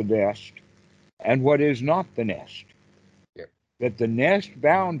defines the nest and what is not the nest. Yep. That the nest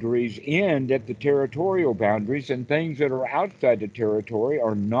boundaries end at the territorial boundaries, and things that are outside the territory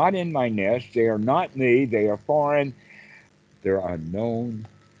are not in my nest. They are not me. They are foreign. They're unknown,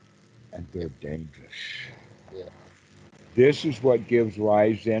 and they're Yep. dangerous. Yeah. This is what gives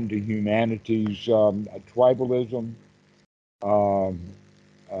rise then to humanity's tribalism, um,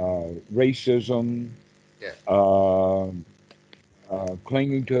 racism, Yeah. uh,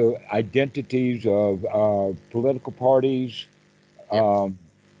 clinging to identities of political parties, Yep. um,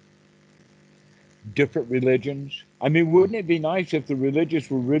 different religions. I mean, wouldn't it be nice if the religious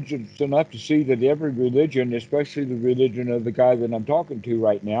were rigid enough to see that every religion, especially the religion of the guy that I'm talking to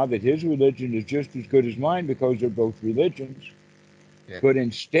right now, that his religion is just as good as mine because they're both religions? Yeah. But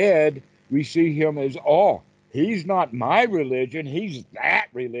instead, we see him as, oh, he's not my religion, he's that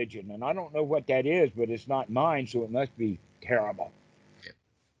religion. And I don't know what that is, but it's not mine, so it must be terrible. Yeah.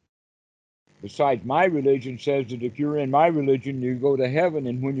 Besides, my religion says that if you're in my religion, you go to heaven,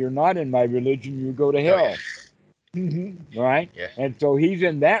 and when you're not in my religion, you go to Oh yeah. hell. Right? Yeah. And so he's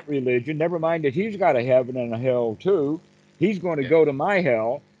in that religion. Never mind that he's got a heaven and a hell too. He's going to Yeah. go to my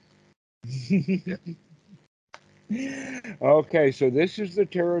hell. Yeah. Okay, so this is the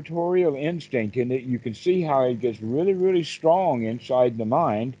territorial instinct, and you can see how it gets really, really strong inside the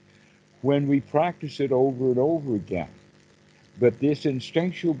mind when we practice it over and over again. But this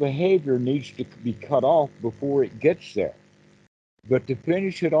instinctual behavior needs to be cut off before it gets there. But to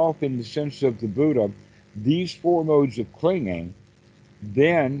finish it off in the sense of the Buddha, these four modes of clinging,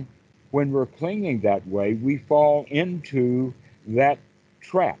 then when we're clinging that way, we fall into that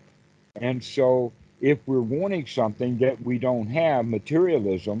trap. And so if we're wanting something that we don't have,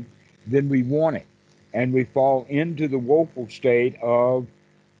 materialism, then we want it. And we fall into the woeful state of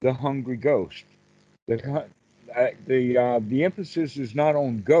the hungry ghost. Yeah. The emphasis is not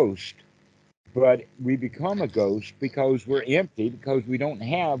on ghost, but we become a ghost because Yeah. we're empty, because we don't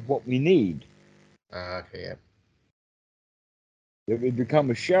have what we need. Okay. Yeah. That we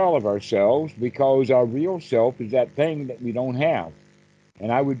become a shell of ourselves because our real self is that thing that we don't have.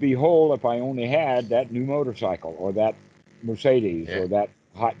 And I would be whole if I only had that new motorcycle or that Mercedes Yeah. or that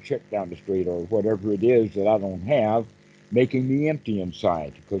hot chick down the street or whatever it is that I don't have, making me empty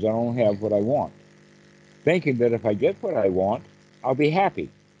inside because I don't have what I want. Thinking that if I get what I want, I'll be happy.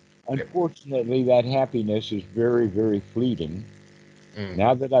 Yep. Unfortunately, that happiness is very, very fleeting. Mm.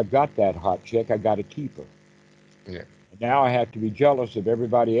 Now that I've got that hot chick, I got to keep her. Yeah. Now I have to be jealous of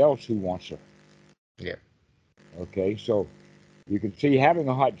everybody else who wants her. Yeah. Okay, so you can see having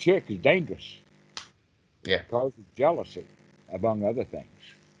a hot chick is dangerous. Yeah. It causes jealousy, among other things.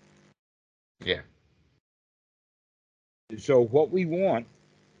 Yeah. So what we want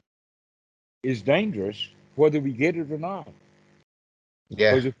is dangerous, whether we get it or not.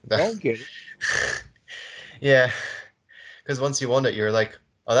 Yeah. Because if we don't get it, Yeah. Because once you want it, you're like,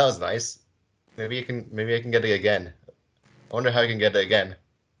 oh, that was nice. Maybe I can get it again. I wonder how I can get it again.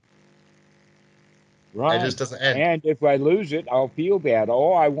 It right? just doesn't end. And if I lose it, I'll feel bad.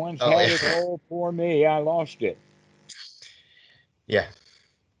 Oh, I once Oh had yeah. it. Oh, poor me, I lost it. Yeah.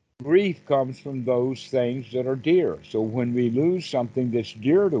 Grief comes from those things that are dear. So when we lose something that's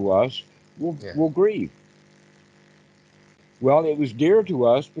dear to us, Yeah. we'll grieve. Well, it was dear to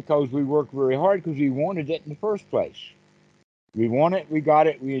us because we worked very hard because we wanted it in the first place. We want it, we got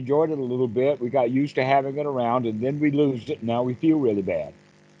it, we enjoyed it a little bit, we got used to having it around, and then we lose it, and now we feel really bad.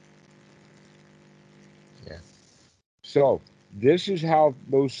 Yeah. So, this is how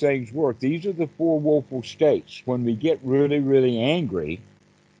those things work. These are the four woeful states. When we get really, really angry,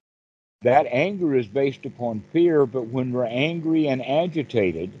 that anger is based upon fear, but when we're angry and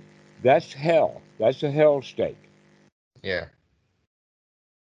agitated, that's hell. That's a hell state Yeah.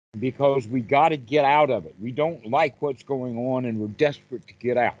 because we got to get out of it. We don't like what's going on and we're desperate to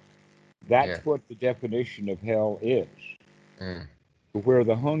get out. That's Yeah. what the definition of hell is. Mm. Where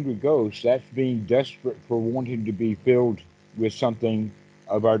the hungry ghost, that's being desperate for wanting to be filled with something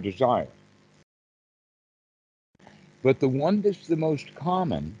of our desire. But the one that's the most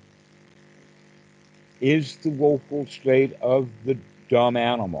common is the woeful state of the dumb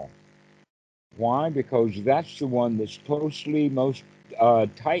animal. Why? Because that's the one that's closely, most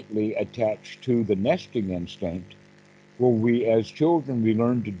tightly attached to the nesting instinct, where we, as children, we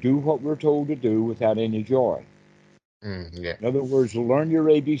learn to do what we're told to do without any joy. Yeah. In other words, learn your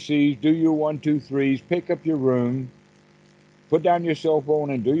ABCs, do your one, two, threes, pick up your room, put down your cell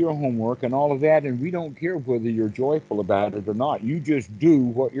phone and do your homework and all of that. And we don't care whether you're joyful about it or not. You just do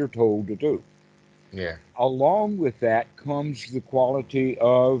what you're told to do. Yeah. Along with that comes the quality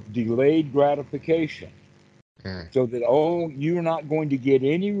of delayed gratification. Mm, So that, oh, you're not going to get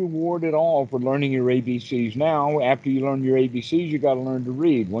any reward at all for learning your ABCs now. After you learn your ABCs, you got to learn to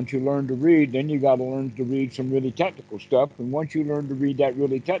read. Once you learn to read, then you got to learn to read some really technical stuff. And once you learn to read that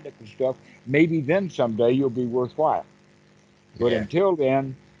really technical stuff, maybe then someday you'll be worthwhile. But yeah. until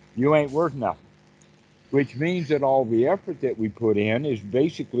then, you ain't worth nothing, which means that all the effort that we put in is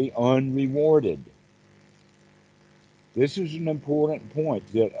basically unrewarded. This is an important point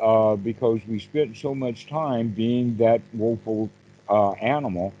that because we spent so much time being that woeful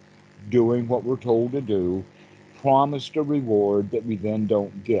animal, doing what we're told to do, promised a reward that we then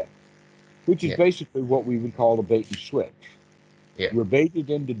don't get, which is Yeah. basically what we would call a bait and switch. Yeah. We're baited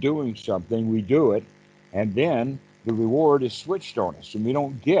into doing something, we do it, and then the reward is switched on us, and we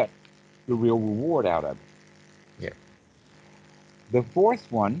don't get the real reward out of it. Yeah. The fourth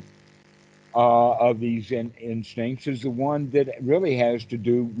one of these instincts is the one that really has to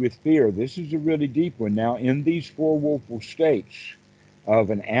do with fear. This is a really deep one. Now, in these four woeful states of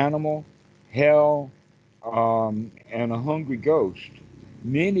an animal, hell, and a hungry ghost,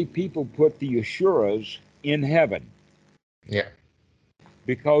 many people put the Asuras in heaven Yeah.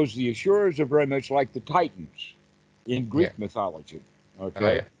 because the Asuras are very much like the Titans in Yeah. Greek mythology. Oh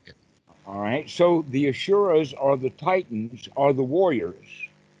Okay? yeah. Yeah. All right. So the Asuras are the Titans, are the warriors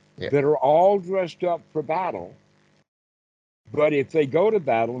Yeah. that are all dressed up for battle. But if they go to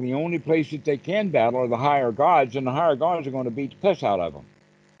battle, the only place that they can battle are the higher gods, and the higher gods are going to beat the piss out of them.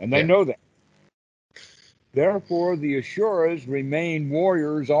 And they Yeah. know that. Therefore, the Asuras remain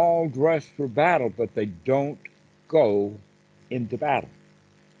warriors all dressed for battle, but they don't go into battle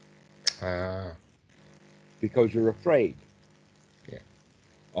Ah. because they're afraid. Yeah.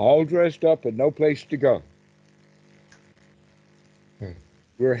 All dressed up and no place to go. Hmm.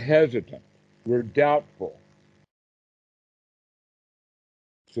 We're hesitant. We're doubtful.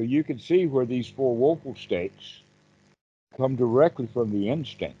 So you can see where these four woeful states come directly from the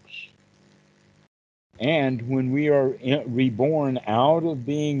instincts. And when we are reborn out of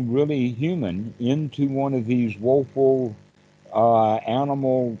being really human into one of these woeful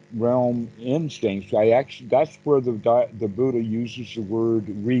animal realm instincts, I actually that's where the Buddha uses the word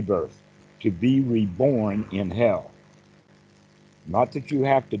rebirth, to be reborn in hell. Not that you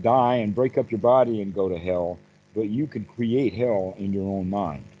have to die and break up your body and go to hell, but you can create hell in your own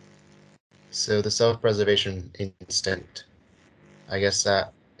mind. So the self-preservation instinct, I guess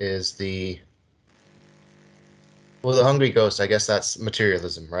that is the hungry ghost, I guess that's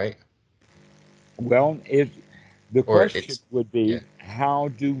materialism, right? Well, if the Or question it's would yeah. be, how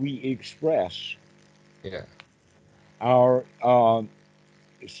do we express Yeah. our uh,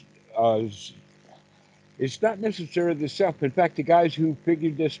 it's not necessarily the self. In fact, the guys who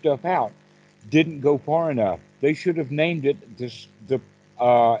figured this stuff out didn't go far enough. They should have named it the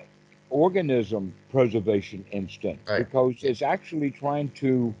uh, organism preservation instinct Right. because Yeah. it's actually trying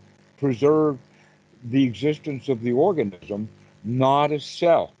to preserve the existence of the organism, not a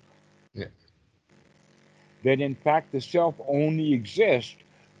self. Yeah. That in fact the self only exists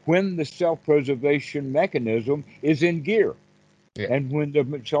when the self preservation mechanism is in gear. Yeah. And when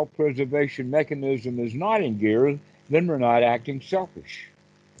the self preservation mechanism is not in gear, then we're not acting selfish.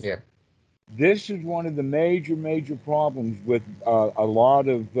 Yeah. This is one of the major, major problems with a lot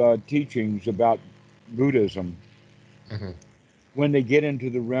of teachings about Buddhism Hmm. when they get into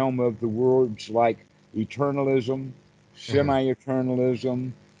the realm of the words like eternalism, Hmm. semi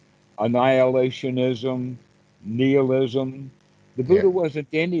eternalism, annihilationism, nihilism. The Yeah. Buddha wasn't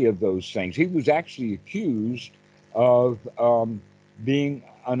any of those things. He was actually accused of being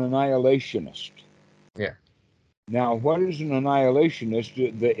an annihilationist. Yeah. Now, what is an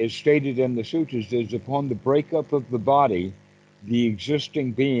annihilationist that is stated in the sutras is upon the breakup of the body, the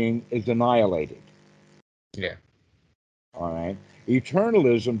existing being is annihilated. Yeah. All right.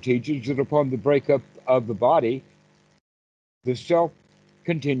 Eternalism teaches that upon the breakup of the body, the self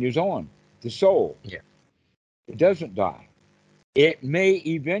continues on, the soul. Yeah. It doesn't die. It may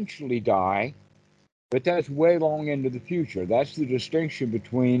eventually die, but that's way long into the future. That's the distinction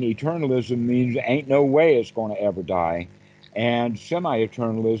between eternalism means ain't no way it's going to ever die, and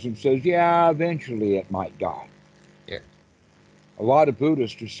semi-eternalism says, yeah, eventually it might die. Yeah. A lot of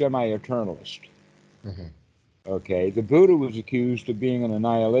Buddhists are semi-eternalist. Hmm. Okay, the Buddha was accused of being an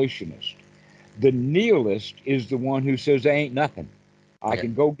annihilationist. The nihilist is the one who says there ain't nothing. I Yeah.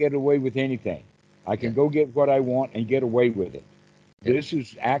 can go get away with anything. I Yeah. can go get what I want and get away with it. Yeah. This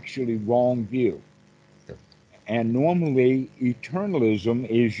is actually wrong view. Yeah. And normally, eternalism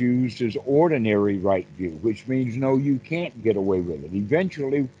is used as ordinary right view, which means no, you can't get away with it.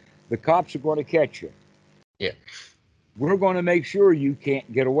 Eventually, the cops are going to catch you. Yeah. We're going to make sure you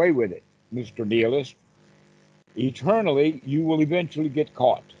can't get away with it, Mr. Yeah. Nihilist. Eternally, you will eventually get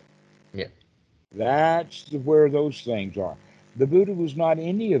caught. Yeah. That's where those things are. The Buddha was not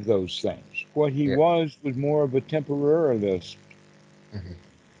any of those things. What he Yeah. was more of a temporarist Hmm.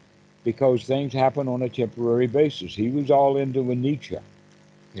 because things happen on a temporary basis. He was all into anicca.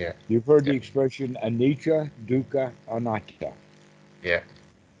 Yeah. You've heard the Yeah. expression anicca, dukkha, anatta. Yeah.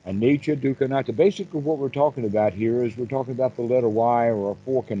 Anicca, dukkha, anatta. Basically, what we're talking about here is we're talking about the letter Y or a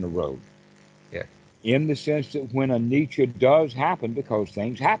fork in the road. Yeah. In the sense that when anicca does happen, because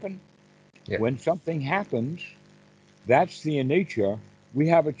things happen, Yeah. when something happens, that's the anicca, we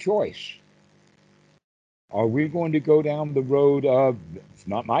have a choice. Are we going to go down the road of, it's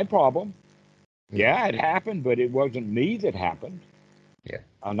not my problem? Mm. Yeah, it happened, but it wasn't me that happened, Yeah.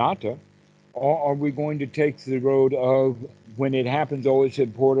 anatta. Or are we going to take the road of, when it happens, oh, it's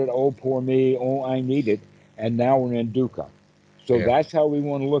important, oh, poor me, oh, I need it, and now we're in dukkha. So Yeah. that's how we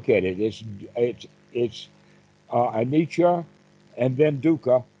want to look at it. It's anicca and then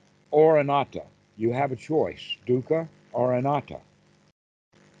dukkha or anatta. You have a choice, dukkha or anatta.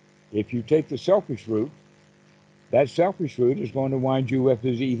 If you take the selfish route, that selfish route is going to wind you up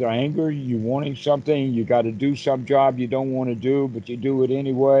as either anger, you wanting something, you got to do some job you don't want to do, but you do it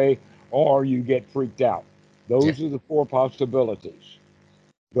anyway, or you get freaked out. Yeah. Those are the four possibilities.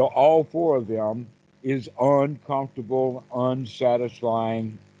 All four of them is uncomfortable,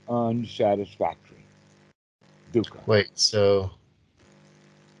 unsatisfying, unsatisfactory. Dukkha. Wait, so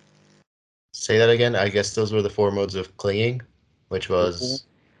say that again. I guess those were the four modes of clinging, which The four, was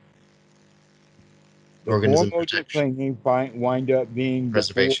the four organism modes of protection, clinging wind up being the four,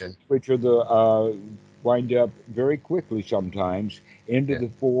 preservation. which are wind up very quickly sometimes into Yeah. the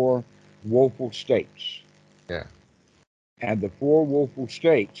four woeful states. Yeah. And the four woeful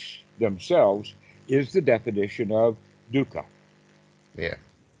states themselves is the definition of dukkha. Yeah.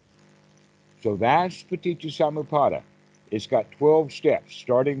 So that's Paticca Samuppada. It's got 12 steps,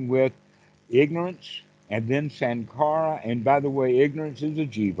 starting with ignorance and then sankhara. And by the way, ignorance is a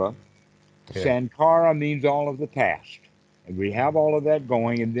jiva. Yeah. Sankhara means all of the past. And we have all of that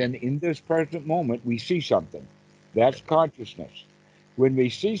going. And then in this present moment, we see something. Yeah. That's consciousness. When we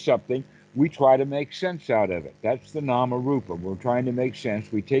see something, we try to make sense out of it. That's the nama rupa. We're trying to make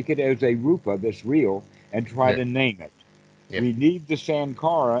sense. We take it as a rupa that's real and try Yeah. to name it. Yeah. We need the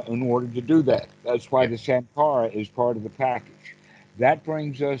Sankara in order to do that. That's why Yeah. the Sankara is part of the package. That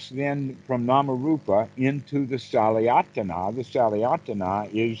brings us then from Namarupa into the Salayatana. The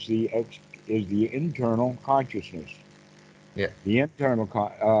Salayatana is the internal consciousness. Yeah. The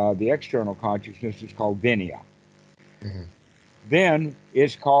external consciousness is called Vinaya. Hmm. Then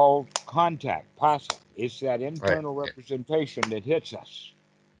it's called contact, Pasa. It's that Right. internal Yeah. representation that hits us.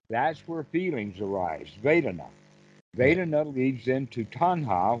 That's where feelings arise, Vedana. Yeah. Vedana leads into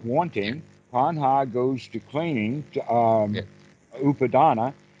tanha, Yeah. wanting. Tanha goes to clinging, to Yeah.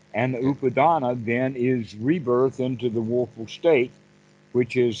 upadana, and the Yeah. upadana then is rebirth into the willful state,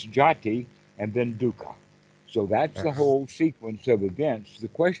 which is jati, and then dukkha. So that's the Uh-huh. whole sequence of events. The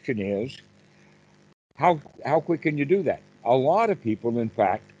question is, how quick can you do that? A lot of people, in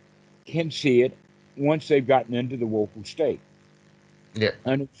fact, can see it once they've gotten into the willful state. Yeah.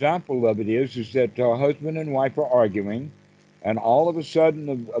 An example of it is that husband and wife are arguing, and all of a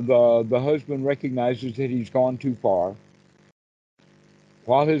sudden the husband recognizes that he's gone too far.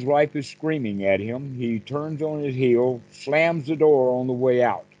 While his wife is screaming at him, he turns on his heel, slams the door on the way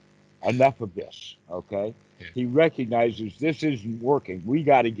out. Enough of this, okay? Yeah. He recognizes this isn't working. We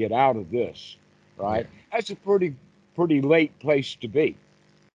got to get out of this, Yeah. right? That's a pretty late place to be.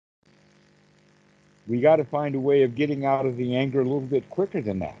 We got to find a way of getting out of the anger a little bit quicker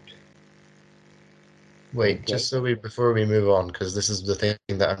than that, Wait, okay? just so we before we move on, because this is the thing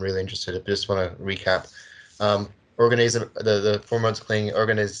that I'm really interested in. I just want to recap. Organism, the four modes of clinging,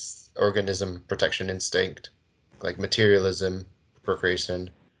 organism protection instinct, like materialism, procreation,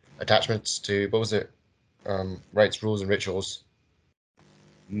 attachments to what was it? Rights, rules, and rituals,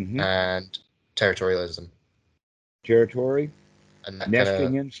 Hmm. and territorialism, Territory, and that kind of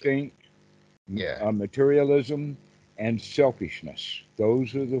nesting instinct, yeah, materialism, and selfishness.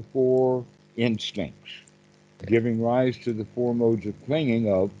 Those are the four instincts yeah, giving rise to the four modes of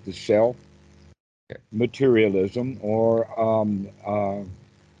clinging of the self, yeah, materialism, or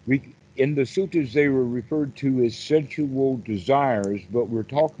in the suttas, they were referred to as sensual desires, but we're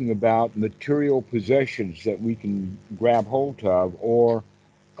Yeah, talking about material possessions that we can grab hold of, yeah, or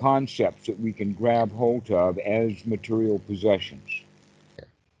concepts that we can yeah, grab hold of as material possessions. yeah.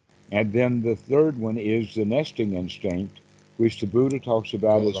 And then the third one is the nesting instinct, which the Buddha talks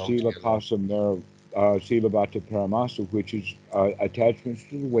about All as along sila together. pasamara, sila bhatta paramasa, which is attachments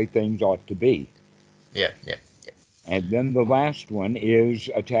to the way things ought to be. Yeah, yeah, yeah, And then the last one is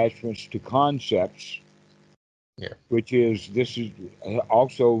attachments to concepts, yeah, which is this is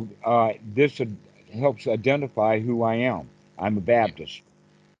also this helps identify who I am. I'm a yeah, Baptist.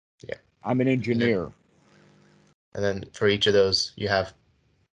 yeah. I'm an And then engineer. for each of those, you have,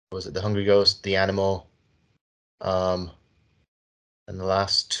 what was it, the hungry ghost, the animal, um, and the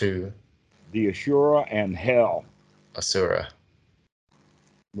last two, The Ashura and hell, asura,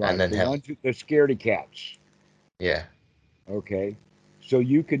 and right? then The hell. ones the scaredy cats. Yeah, Okay, so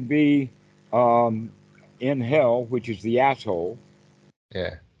you can be um, in hell, which is the asshole.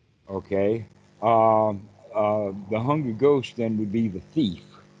 yeah, Okay, the hungry ghost then would be the thief.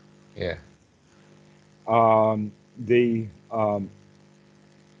 yeah. The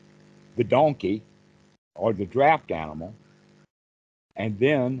the donkey or the draft animal, and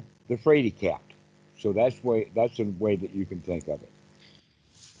then the fraidy cat. So that's a way that you can think of it.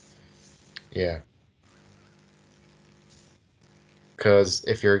 Yeah. Because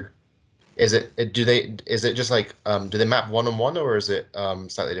if you're, is it just like, do they map one on one, or is it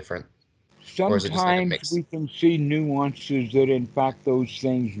slightly different? Or is it just like a Sometimes mix? we can see nuances that, in fact, those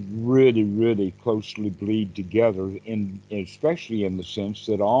things really, really closely bleed together, especially in the sense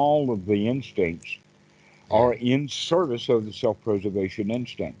that all of the instincts Yeah, are in service of the self-preservation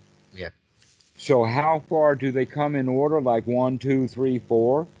instinct. yeah, So how far do they come in order, like one, two, three,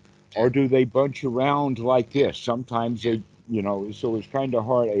 four, yeah, or do they bunch around like yeah, this? Sometimes yeah, they, so it's kind of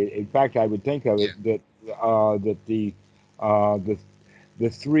hard. In fact, I would think of yeah, it that the uh, the the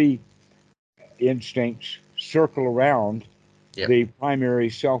three instincts circle around yeah. the primary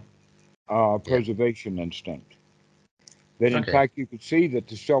self Yeah. preservation instinct. That in Okay. fact you could see that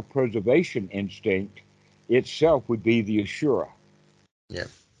the self preservation instinct itself would be the Ashura, Yeah.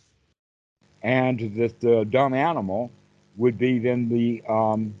 and that the dumb animal would be then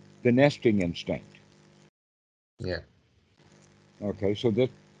the nesting instinct. Yeah. Okay, so that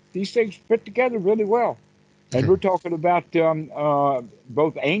these things fit together really well, and we're talking about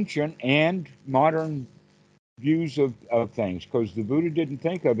both ancient and modern views of things, because the Buddha didn't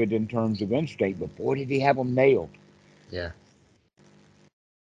think of it in terms of instinct, but boy, did he have them nailed. Yeah.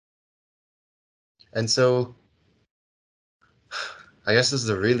 And so I guess this is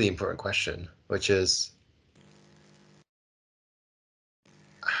a really important question, which is,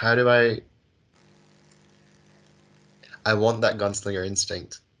 how do I want that gunslinger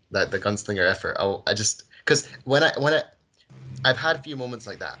instinct, that the gunslinger effort. I just, because I've had a few moments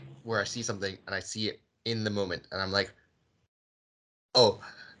like that where I see something and I see it in the moment and I'm like, oh,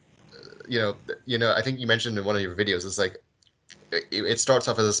 I think you mentioned in one of your videos, it's like it starts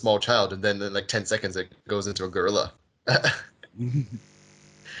off as a small child and then in like 10 seconds it goes into a gorilla.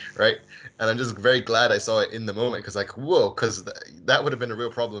 Right? And I'm just very glad I saw it in the moment because, like, whoa, because that would have been a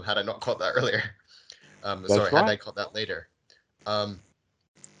real problem had I not caught that earlier. That's Sorry, had I right. caught that later. Um,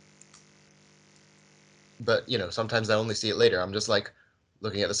 but sometimes I only see it later. I'm just like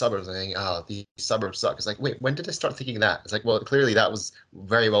looking at the suburbs and thinking, oh, these suburbs suck. It's like, wait, when did I start thinking that? It's like, well, clearly that was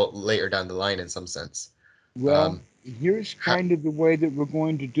very well later down the line in some sense. Well, Um, here's ha- kind of the way that we're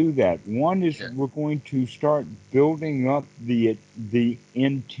going to do that. One is yeah, we're going to start building up the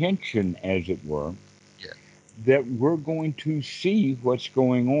intention, as it were, yeah, that we're going to see what's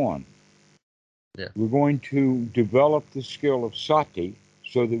going on. yeah, We're going to develop the skill of sati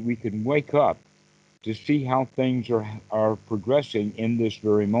so that we can wake up to see how things are progressing in this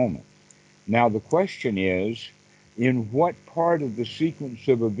very moment. Now, the question is, in what part of the sequence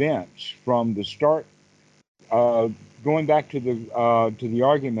of events from the start, uh, going back to the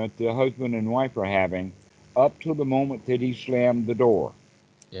argument the husband and wife are having, up to the moment that he slammed the door,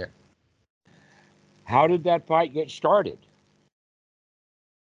 yeah, how did that fight get started?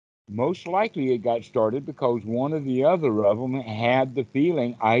 Most likely, it got started because one or the other of them had the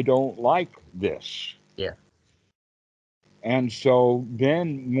feeling, I don't like this. yeah, And so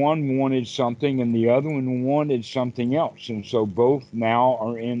then one wanted something and the other one wanted something else. And so both now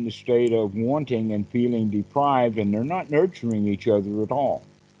are in the state of wanting and feeling deprived, and they're not nurturing each other at all.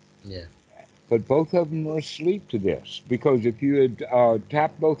 yeah, But both of them are asleep to this, because if you had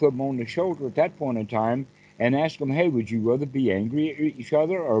tapped both of them on the shoulder at that point in time and asked them, hey, would you rather be angry at each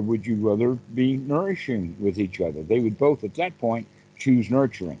other or would you rather be nourishing with each other? They would both at that point choose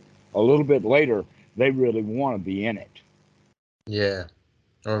nurturing. a little bit later, they really want to be in it. Yeah.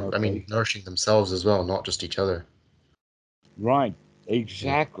 Or I mean, Okay, nourishing themselves as well, not just each other. right,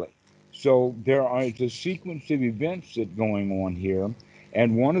 Yeah. exactly. So there is a sequence of events that going on here,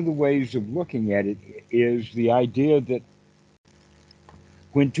 and one of the ways of looking at it is the idea that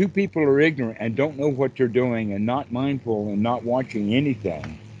when two people are ignorant and don't know what they're doing and not mindful and not watching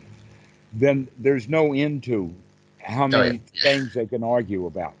anything, then there's no end to how Oh yeah. many things they can argue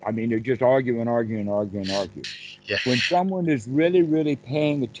about. I mean, they just argue and argue and argue and argue. Yeah. When someone is really, really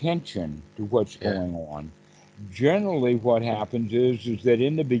paying attention to what's Yeah. going on, generally what happens is that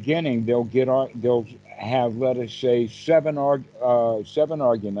in the beginning they'll have, let us say, seven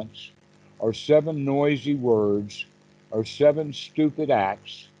arguments, or seven noisy words, or seven stupid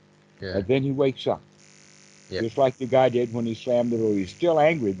acts, Yeah. and then he wakes up, Yeah. just like the guy did when he slammed the door. He's still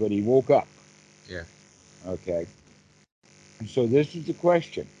angry, but he woke up. Yeah. Okay, and so this is the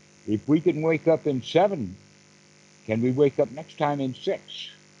question: if we can wake up in seven, can we wake up next time in six?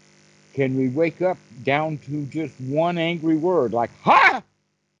 Can we wake up down to just one angry word like "ha"?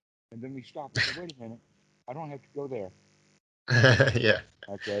 And then we stop and say, wait a minute, I don't have to go there. Yeah.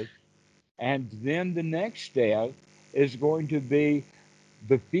 Okay. And then the next step is going to be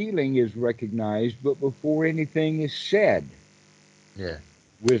the feeling is recognized, but before anything is said, Yeah.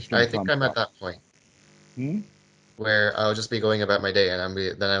 wisdom I think comes I'm at up. that point Hmm? where I'll just be going about my day and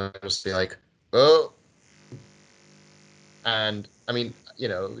then I'll just be like, oh, and I mean,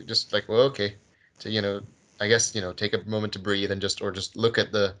 just like, well, okay, to I guess take a moment to breathe and just look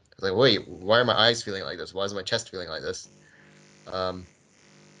at the like, wait, why are my eyes feeling like this? Why is my chest feeling like this? Um,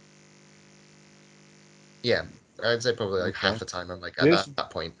 yeah, I'd say probably like half Okay. the time I'm like at This, that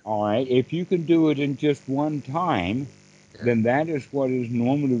point. all right, if you can do it in just one time, Yeah, then that is what is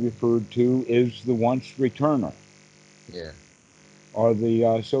normally referred to as the once returner, yeah, or the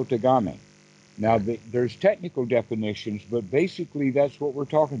sotagami. Now, yeah, there's technical definitions, but basically that's what we're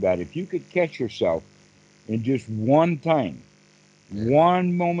talking about. If you could catch yourself in just one thing, yeah,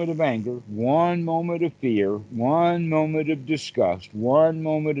 one moment of anger, one moment of fear, one moment of disgust, one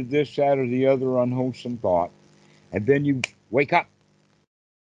moment of this, that, or the other unwholesome thought, and then you wake up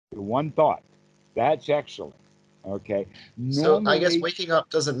to one thought, that's excellent. Okay. So I guess Normally, waking up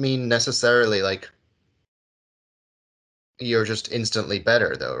doesn't mean necessarily like you're just instantly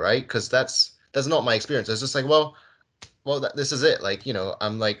better though, right? Because that's not my experience. It's just like, well, this is it. Like,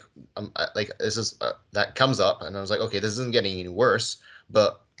 like this is that comes up, and I was like, okay, this isn't getting any worse.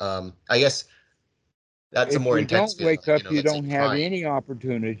 But I guess that's a if more you intense don't feeling. wake Like, up, you let's say don't have crying. any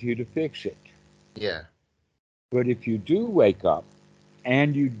opportunity to fix it. Yeah, But if you do wake up,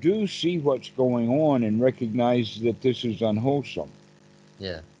 and you do see what's going on and recognize that this is unwholesome,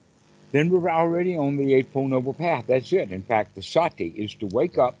 yeah, then we're already on the Eightfold Noble Path. That's it. In fact, the sati is to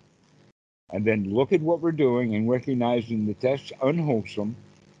wake yeah, up and then look at what we're doing and recognizing that that's unwholesome.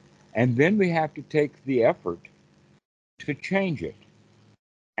 And then we have to take the effort to change it.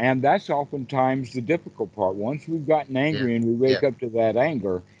 And that's oftentimes the difficult part. Once we've gotten yeah, angry and we yeah, wake up to that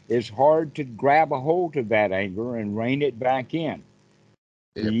anger, it's hard to grab a hold of that anger and rein it back in.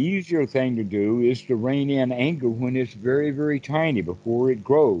 The yeah, easier thing to do is to rein in anger when it's very, very tiny before it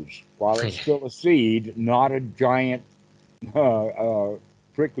grows, while it's yeah, still a seed, not a giant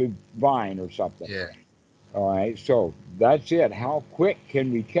prickly vine or something. yeah, All right, so that's it. How quick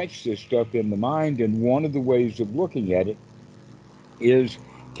can we catch this stuff in the mind? And one of the ways of looking at it is,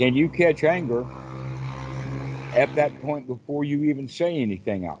 can you catch anger at that point before you even say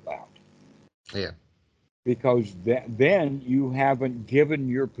anything out loud? yeah, Because then you haven't given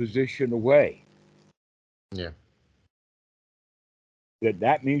your position away. yeah,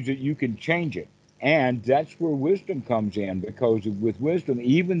 That means that you can change it. And that's where wisdom comes in, because with wisdom,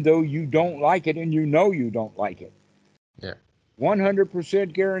 even though you don't like it and you know you don't like it, yeah,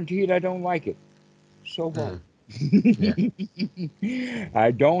 100% guaranteed I don't like it. So what? mm, yeah,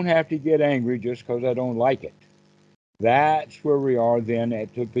 I don't have to get angry just because I don't like it. That's where we are then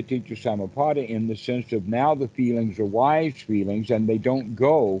at the Paticca Samuppada, in the sense of now the feelings are wise feelings and they don't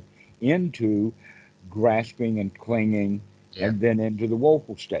go into grasping and clinging yeah. and then into the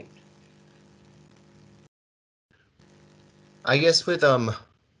woeful state. I guess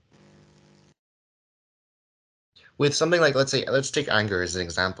with something like let's take anger as an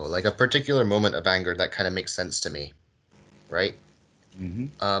example, like a particular moment of anger that kind of makes sense to me, right? Hmm.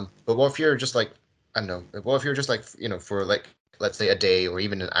 But what if you're just like, I don't know, what if you're just like, for like, let's say a day or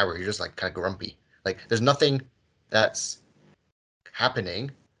even an hour, you're just like kind of grumpy. Like there's nothing that's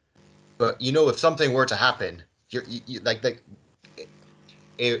happening, but if something were to happen, you like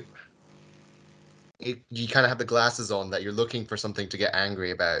it, you kind of have the glasses on that you're looking for something to get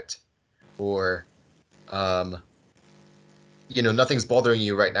angry about, or um, nothing's bothering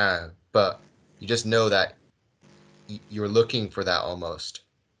you right now, but you just know that you're looking for that almost.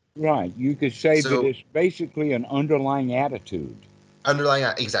 Right. You could say that So it's basically an underlying attitude. underlying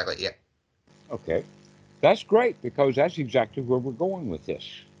that, exactly, yeah, Okay. That's great because that's exactly where we're going with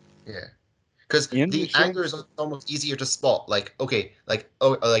this. yeah. Because In the the anger is sense, almost easier to spot. Like, okay, like,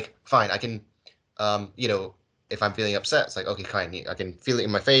 oh, like, fine, I can, um, you know, if I'm feeling upset, it's like, okay, fine, I can feel it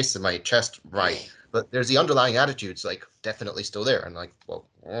in my face and my chest, right? But there's the underlying attitudes, like, definitely still there. And like, well,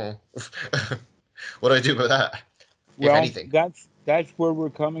 what do I do about that, if well, anything? that's where we're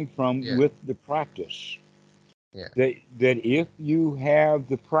coming from Yeah, with the practice. yeah, That if you have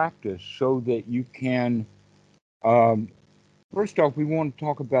the practice so that you can, um, first off, we want to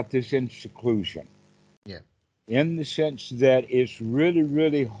talk about this in seclusion, yeah, in the sense that it's really,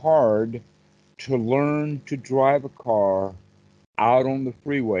 really hard to learn to drive a car out on the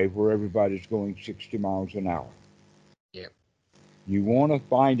freeway where everybody's going 60 miles an hour. yeah, You want to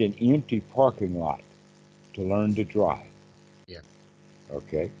find an empty parking lot to learn to drive. yeah,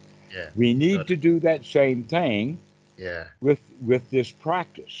 Okay. yeah. We need Good. to do that same thing Yeah, with this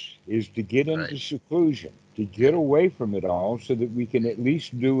practice is to get right. into seclusion, to get Yeah, away from it all so that we can at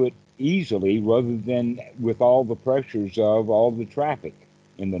least do it easily rather than with all the pressures of all the traffic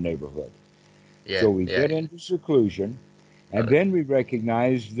in the neighborhood. yeah, So we yeah, get yeah. into seclusion, and Got it. then we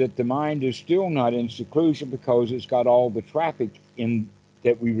recognize that the mind is still not in seclusion because it's got all the traffic in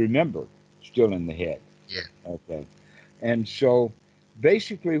that we remember still in the head. Yeah. Okay. And so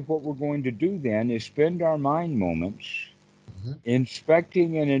basically, what we're going to do then is spend our mind moments Hmm.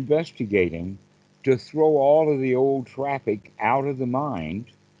 inspecting and investigating to throw all of the old traffic out of the mind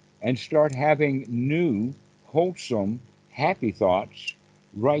and start having new, wholesome, happy thoughts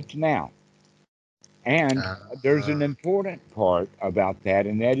right now. And there's an Uh, important part about that,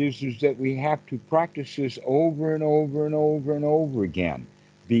 and that is that we have to practice this over and over and over and over again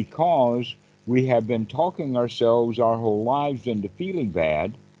because we have been talking ourselves our whole lives into feeling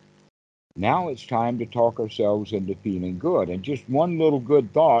bad. Now it's time to talk ourselves into feeling good. And just one little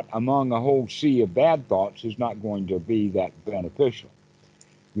good thought among a whole sea of bad thoughts is not going to be that beneficial.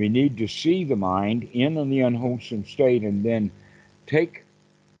 We need to see the mind in the unwholesome state and then take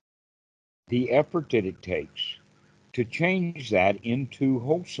the effort that it takes to change that into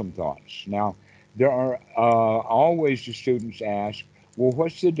wholesome thoughts. Now, there are always the students ask, well,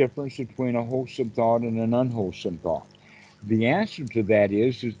 what's the difference between a wholesome thought and an unwholesome thought? The answer to that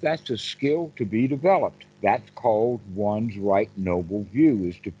is that's a skill to be developed. That's called one's right noble view,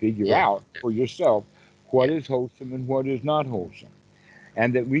 is to figure yeah, out for yourself what yeah, is wholesome and what is not wholesome.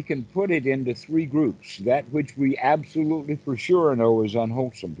 And that we can put it into three groups. That which we absolutely for sure know is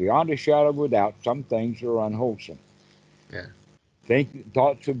unwholesome. Beyond a shadow of a doubt, some things are unwholesome. yeah, Think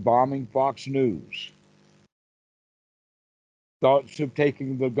thoughts of bombing Fox News, thoughts of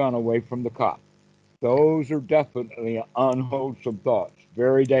taking the gun away from the cop. yeah, Those are definitely unwholesome thoughts,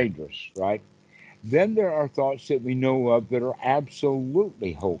 very yeah, dangerous, right? Then there are thoughts that we know of that are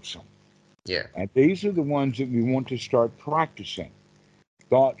absolutely wholesome. yeah, And these are the ones that we want to start practicing.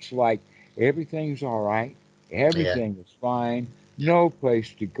 Thoughts like everything's all right, yeah, everything is fine, yeah, no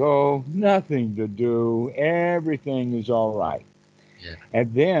place to go, nothing to do, everything is all right. yeah,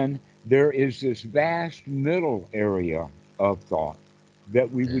 And then there is this vast middle area of thought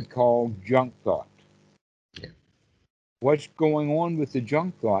that we yeah, would call junk thought. yeah, What's going on with the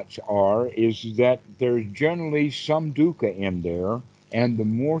junk thoughts are is that there's generally some dukkha in there, and the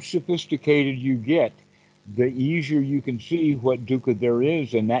more sophisticated you get, the easier you can see what dukkha there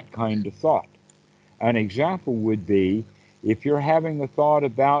is in that kind of thought. An example would be if you're having a thought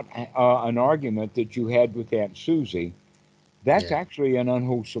about an argument that you had with Aunt Susie, that's yeah, actually an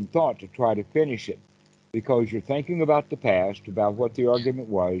unwholesome thought to try to finish it because you're thinking about the past, about what the yeah, argument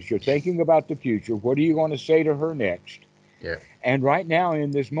was. You're yeah, thinking about the future. What are you going to say to her next? yeah, And right now,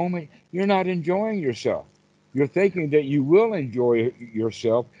 in this moment, you're not enjoying yourself. You're yeah, thinking that you will enjoy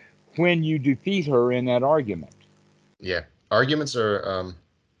yourself when you defeat her in that argument. yeah. Arguments are,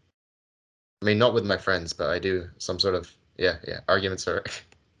 I mean, not with my friends, but I do some sort of, yeah, yeah. Arguments are,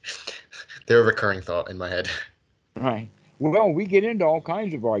 they're a recurring thought in my head. Right. Well, we get into all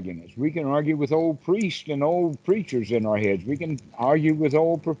kinds of arguments. We can argue with old priests and old preachers in our heads. We can argue with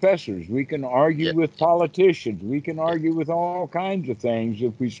old professors. We can argue Yeah, with yeah, politicians. We can yeah. argue with all kinds of things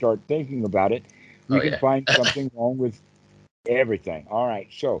if we start thinking about it. We Oh, can yeah. find something wrong with everything. All right.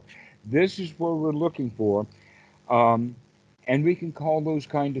 So this is where we're looking for. Um, and we can call those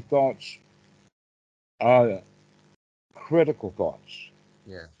kind of thoughts uh, critical thoughts.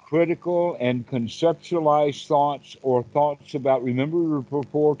 Yeah, critical and conceptualized thoughts or thoughts about, remember we were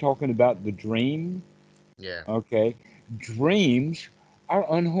before talking about the dream? Yeah. Okay. Dreams are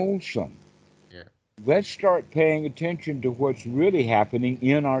unwholesome. Yeah. Let's start paying attention to what's really happening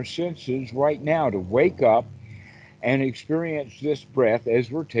in our senses right now, to wake up and experience this breath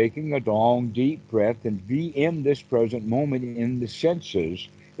as we're taking a long, deep breath and be in this present moment in the senses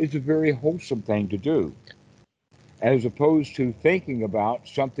is a very wholesome thing to do, as opposed to thinking about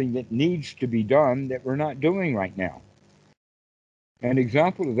something that needs to be done that we're not doing right now. An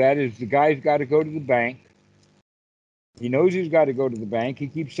example of that is the guy's got to go to the bank. He knows he's got to go to the bank. He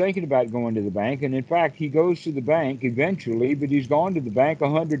keeps thinking about going to the bank. And in fact, he goes to the bank eventually, but he's gone to the bank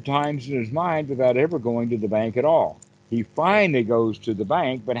 100 times in his mind without ever going to the bank at all. He Right. finally goes to the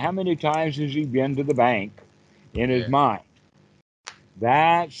bank, but how many times has he been to the bank in his Yeah. mind?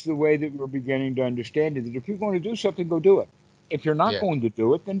 That's the way that we're beginning to understand it. That if you're going to do something, go do it. If you're not Yeah. going to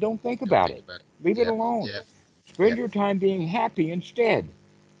do it, then don't think Don't about think it. about it. Leave it Yeah. alone. Yeah. Spend Yeah. your time being happy instead.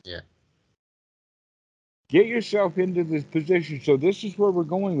 Yeah. Get yourself into this position. So this is where we're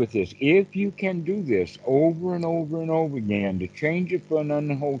going with this. If you can do this over and over and over again to change it from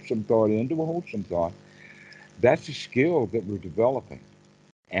an unwholesome thought into a wholesome thought, that's a skill that we're developing.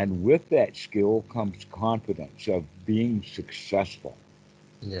 And with that skill comes confidence of being successful.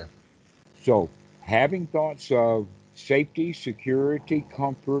 Yeah. So having thoughts of safety, security,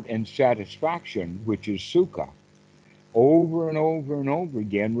 comfort, and satisfaction, which is sukha, over and over and over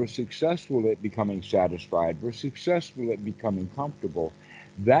again, we're successful at becoming satisfied. We're successful at becoming comfortable.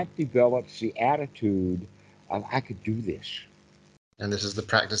 That develops the attitude of, I could do this. And this is the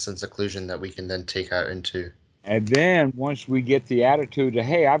practice and seclusion that we can then take out into. And then once we get the attitude of,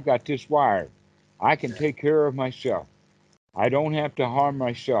 hey, I've got this wired, I can Yeah. take care of myself. I don't have to harm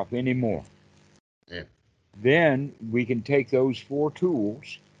myself anymore. Yeah. Then we can take those four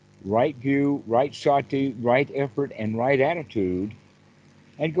tools, right view, right sati, right effort, and right attitude,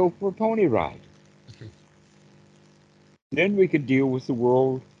 and go for a pony ride. Then we can deal with the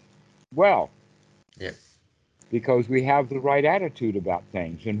world well Yeah. because we have the right attitude about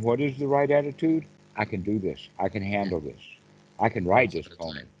things. And what is the right attitude? I can do this. I can Yeah. handle this. I can One ride step this at a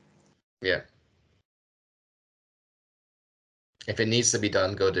pony. time. Yeah. If it needs to be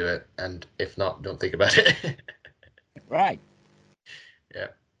done, go do it. And if not, don't think about it. Right. Yeah.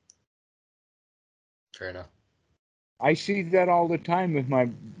 Fair enough. I see that all the time with my.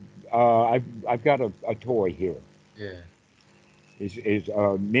 I've got a toy here. Yeah. Is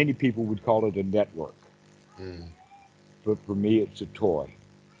many people would call it a network, Mm. but for me it's a toy.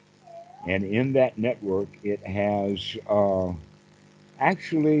 And in that network, it has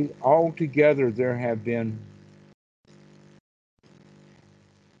actually altogether there have been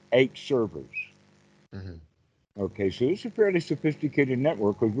 8 servers. Hmm. Okay, so it's a fairly sophisticated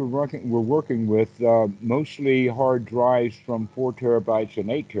network because we're working with mostly hard drives from 4 terabytes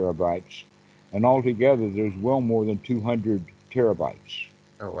and 8 terabytes, and altogether there's well more than 200 terabytes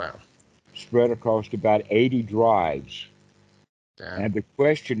Oh, wow. spread across about 80 drives. Damn. And the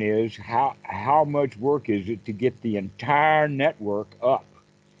question is, how much work is it to get the entire network up?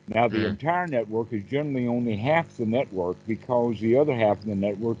 Now, the Mm. entire network is generally only half the network because the other half of the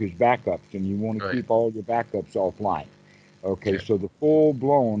network is backups, and you want to Right. keep all your backups offline. Okay, Okay. so the full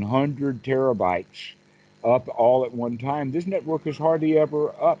blown 100 terabytes up all at one time, this network is hardly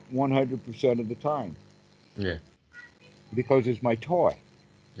ever up 100% of the time Yeah. because it's my toy.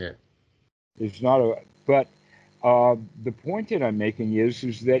 Yeah. It's not a, but the point that I'm making is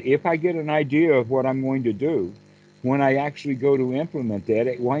that if I get an idea of what I'm going to do, when I actually go to implement that,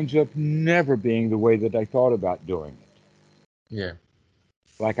 it winds up never being the way that I thought about doing it. Yeah.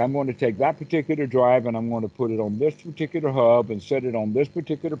 Like I'm going to take that particular drive and I'm going to put it on this particular hub and set it on this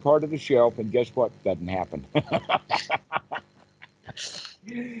particular part of the shelf, and guess what? Doesn't happen.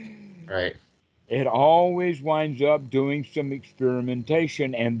 Right. It always winds up doing some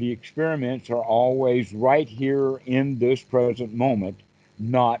experimentation, and the experiments are always right here in this present moment,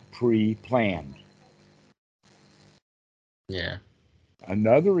 not pre planned. Yeah.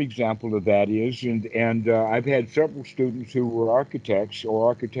 Another example of that is, and I've had several students who were architects or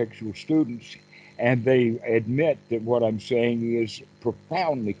architectural students, and they admit that what I'm saying is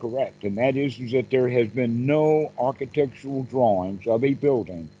profoundly correct, and that is that there has been no architectural drawings of a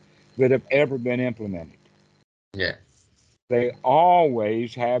building that have ever been implemented. Yeah. They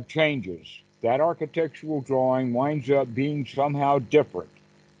always have changes. That architectural drawing winds up being somehow different.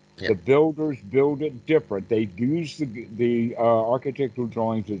 Yeah. The builders build it different. They use the architectural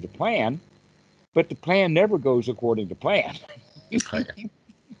drawings as a plan, but the plan never goes according to plan. Oh, yeah.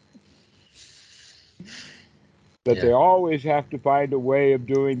 That they Yeah. always have to find a way of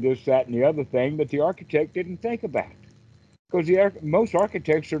doing this, that, and the other thing that the architect didn't think about. Because most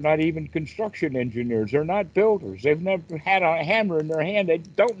architects are not even construction engineers. They're not builders. They've never had a hammer in their hand. They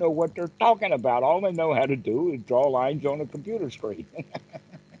don't know what they're talking about. All they know how to do is draw lines on a computer screen.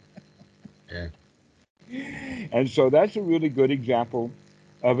 Yeah. And so that's a really good example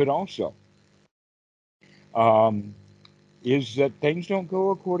of it also. Um, is that things don't go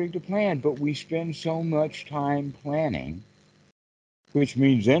according to plan, but we spend so much time planning, which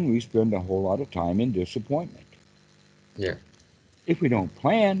means then we spend a whole lot of time in disappointment. Yeah. If we don't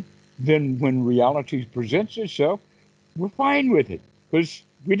plan, then when reality presents itself, we're fine with it because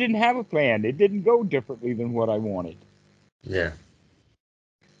we didn't have a plan. It didn't go differently than what I wanted. Yeah.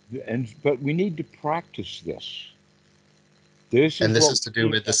 But we need to practice this. This is And this what is to we do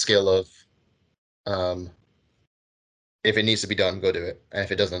need with the to. skill of um, if it needs to be done, go do it. And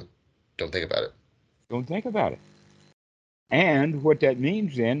if it doesn't, don't think about it. Don't think about it. And what that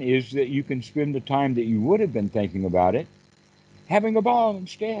means then is that you can spend the time that you would have been thinking about it having a ball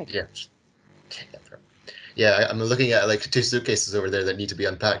instead. Yeah. Yeah, I'm looking at like two suitcases over there that need to be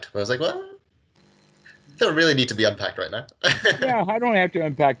unpacked. But I was like, well, they don't really need to be unpacked right now. Yeah, I don't have to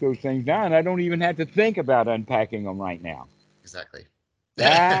unpack those things now, and I don't even have to think about unpacking them right now. Exactly.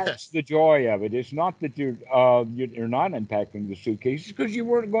 That's the joy of it. It's not that you're not unpacking the suitcases because you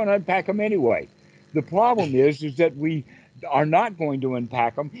weren't going to unpack them anyway. The problem is that we are not going to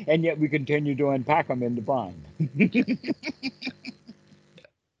unpack them, and yet we continue to unpack them in the bind. Yeah.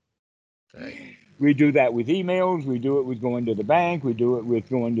 Right. We do that with emails. We do it with going to the bank. We do it with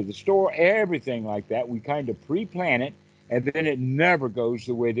going to the store. Everything like that. We kind of pre-plan it, and then it never goes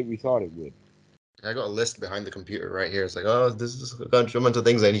the way that we thought it would. I got a list behind the computer right here. It's like, oh, this is a bunch of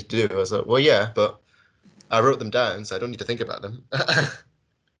things I need to do. I was like, well, yeah, but I wrote them down, so I don't need to think about them.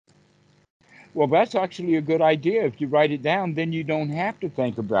 Well, that's actually a good idea. If you write it down, then you don't have to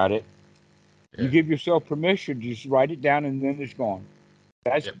think about it. You Yeah. give yourself permission to just write it down, and then it's gone.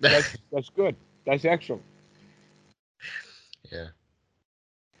 That's Yep. that's good. That's excellent. Yeah.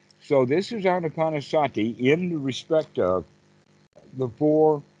 So this is Anapanasati in the respect of the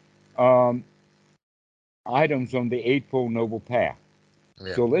four um, items on the Eightfold Noble Path.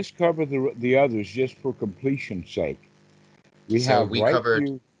 Yeah. So let's cover the others just for completion's sake. We So have we right covered.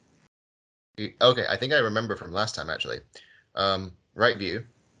 view. Okay, I think I remember from last time actually. Right view,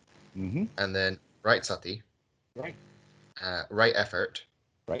 Hmm. and then right sati, Right, right effort,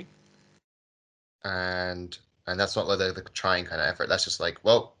 right. and that's not like the trying kind of effort. That's just like,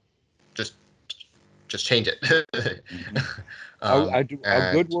 well, just just change it. Hmm. A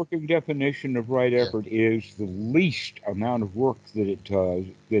And good working definition of right yeah, effort is the least amount of work that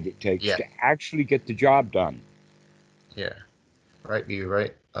it takes yeah, to actually get the job done. yeah. Right view,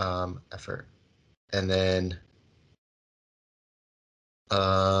 right effort, and then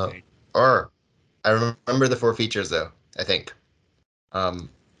uh, or I remember the four features though. I think. Um,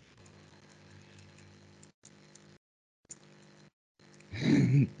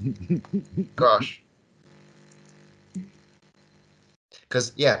 Gosh,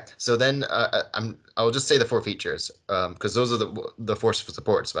 because yeah. So then I'll just say the four features because those are the four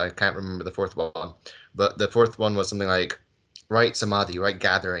supports. But I can't remember the fourth one. But the fourth one was something like right samadhi, right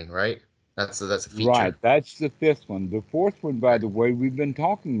gathering, right. That's a Right, feature. that's the fifth one. The fourth one, by Right. the way, we've been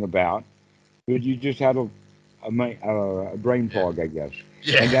talking about, but you just had a brain Yeah. fog, I guess,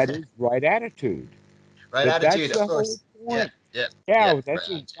 and that Yeah. is right attitude. Right But that's attitude, of the whole course. Yeah. point. Yeah. Yeah. Yeah, Right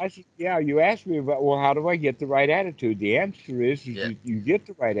attitude. yeah. You asked me about, well, how do I get the right attitude? The answer is Yeah. you get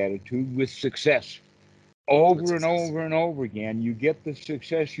the right attitude with success. With Over and success. over and over again, you get the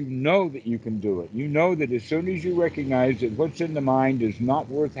success. You know that you can do it. You know that as soon as you recognize that what's in the mind is not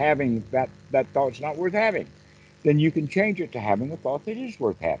worth having, that thought's not worth having, then you can change it to having a thought that is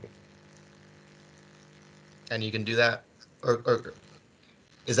worth having. And you can do that, or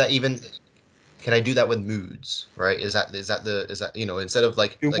is that even? Can I do that with moods? Right? Is that instead of You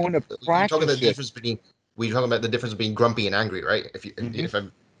like want to you're talking the practice it. difference between we talking about the difference between grumpy and angry, right? Hmm. If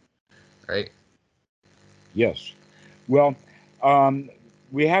I'm right. Yes. Well, um,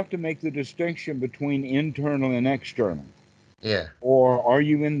 we have to make the distinction between internal and external. Yeah. Or are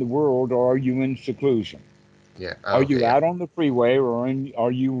you in the world or are you in seclusion? Yeah. Are Oh, okay. you Yeah. out on the freeway or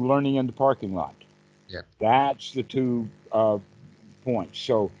are you learning in the parking lot? Yeah. That's the two points.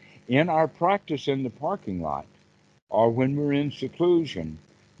 So, in our practice in the parking lot or when we're in seclusion,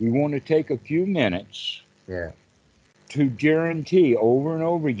 we want to take a few minutes Yeah. to guarantee over and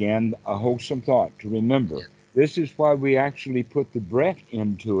over again a wholesome thought to remember. Yeah. This is why we actually put the breath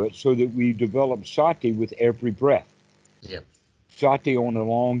into it so that we develop sati with every breath. Yeah. Sati on a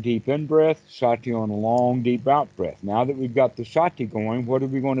long, deep in breath, sati on a long, deep out breath. Now that we've got the sati going, what are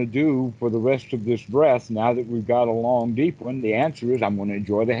we going to do for the rest of this breath now that we've got a long, deep one? The answer is I'm going to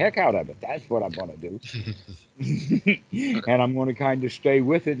enjoy the heck out of it. That's what I'm going to do. And I'm going to kind of stay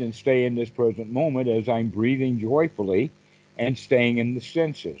with it and stay in this present moment as I'm breathing joyfully and staying in the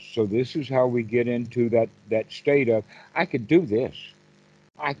senses. So this is how we get into that state of I could do this.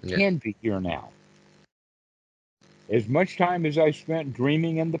 I Yeah. can be here now. As much time as I spent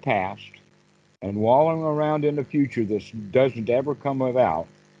dreaming in the past and wallowing around in the future that doesn't ever come about,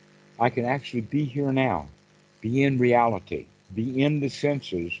 I can actually be here now, be in reality, be in the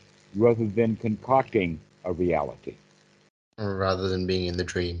senses rather than concocting a reality. Rather than being in the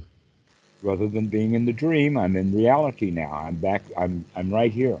dream. Rather than being in the dream, I'm in reality now. I'm back. I'm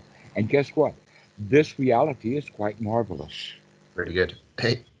right here. And guess what? This reality is quite marvelous. Pretty good.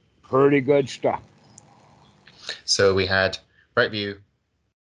 Hey. Pretty good stuff. So we had right view,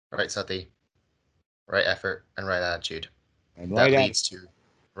 right sati, right effort, and right attitude. And right That at leads to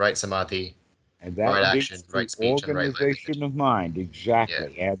right samadhi, and right that action, leads to right speech, and right living. organization of mind. Yeah.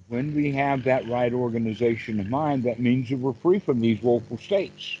 Exactly. And when we have that right organization of mind, that means that we're free from these woeful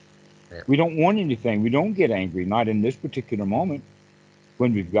states. Yeah. We don't want anything. We don't get angry, not in this particular moment.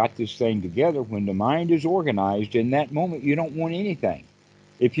 When we've got this thing together, when the mind is organized in that moment, you don't want anything.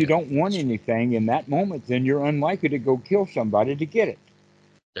 If you Yeah. don't want That's true. anything in that moment, then you're unlikely to go kill somebody to get it.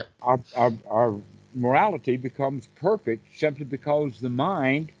 Yeah. Our morality becomes perfect simply because the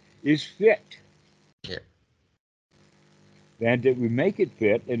mind is fit. Yeah. And that we make it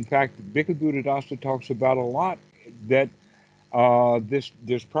fit. In fact, Bhikkhu Buddhadasa talks about a lot that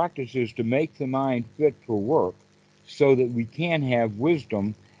this practice is to make the mind fit for work so that we can have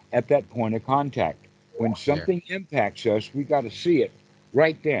wisdom at that point of contact. When Yeah. something impacts us, we got to see it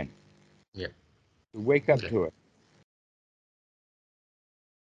right then Yeah. to wake up Okay. to it.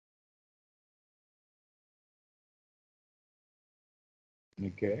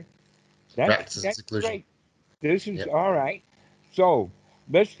 Okay, Practice and that's seclusion. great. This is Yep. all right. So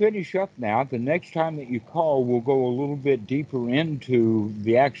let's finish up now. The next time that you call, we'll go a little bit deeper into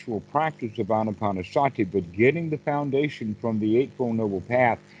the actual practice of Anapanasati, but getting the foundation from the Eightfold Noble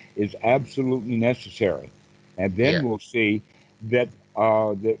Path is absolutely necessary. And then Yeah. we'll see that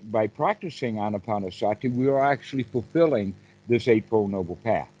by practicing Anapanasati, we are actually fulfilling this Eightfold Noble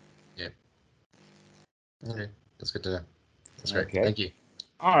Path. Yeah. Okay. That's good to know. That's great. Okay? Thank you.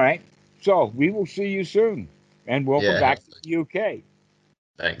 All right. So we will see you soon. And welcome Yeah. back to Hopefully. the UK,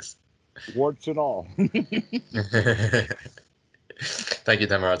 Thanks. warts and all. Thank you,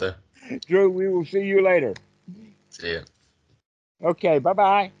 Tamarata. Drew, we will see you later. See you. Okay, bye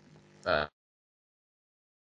bye. Bye.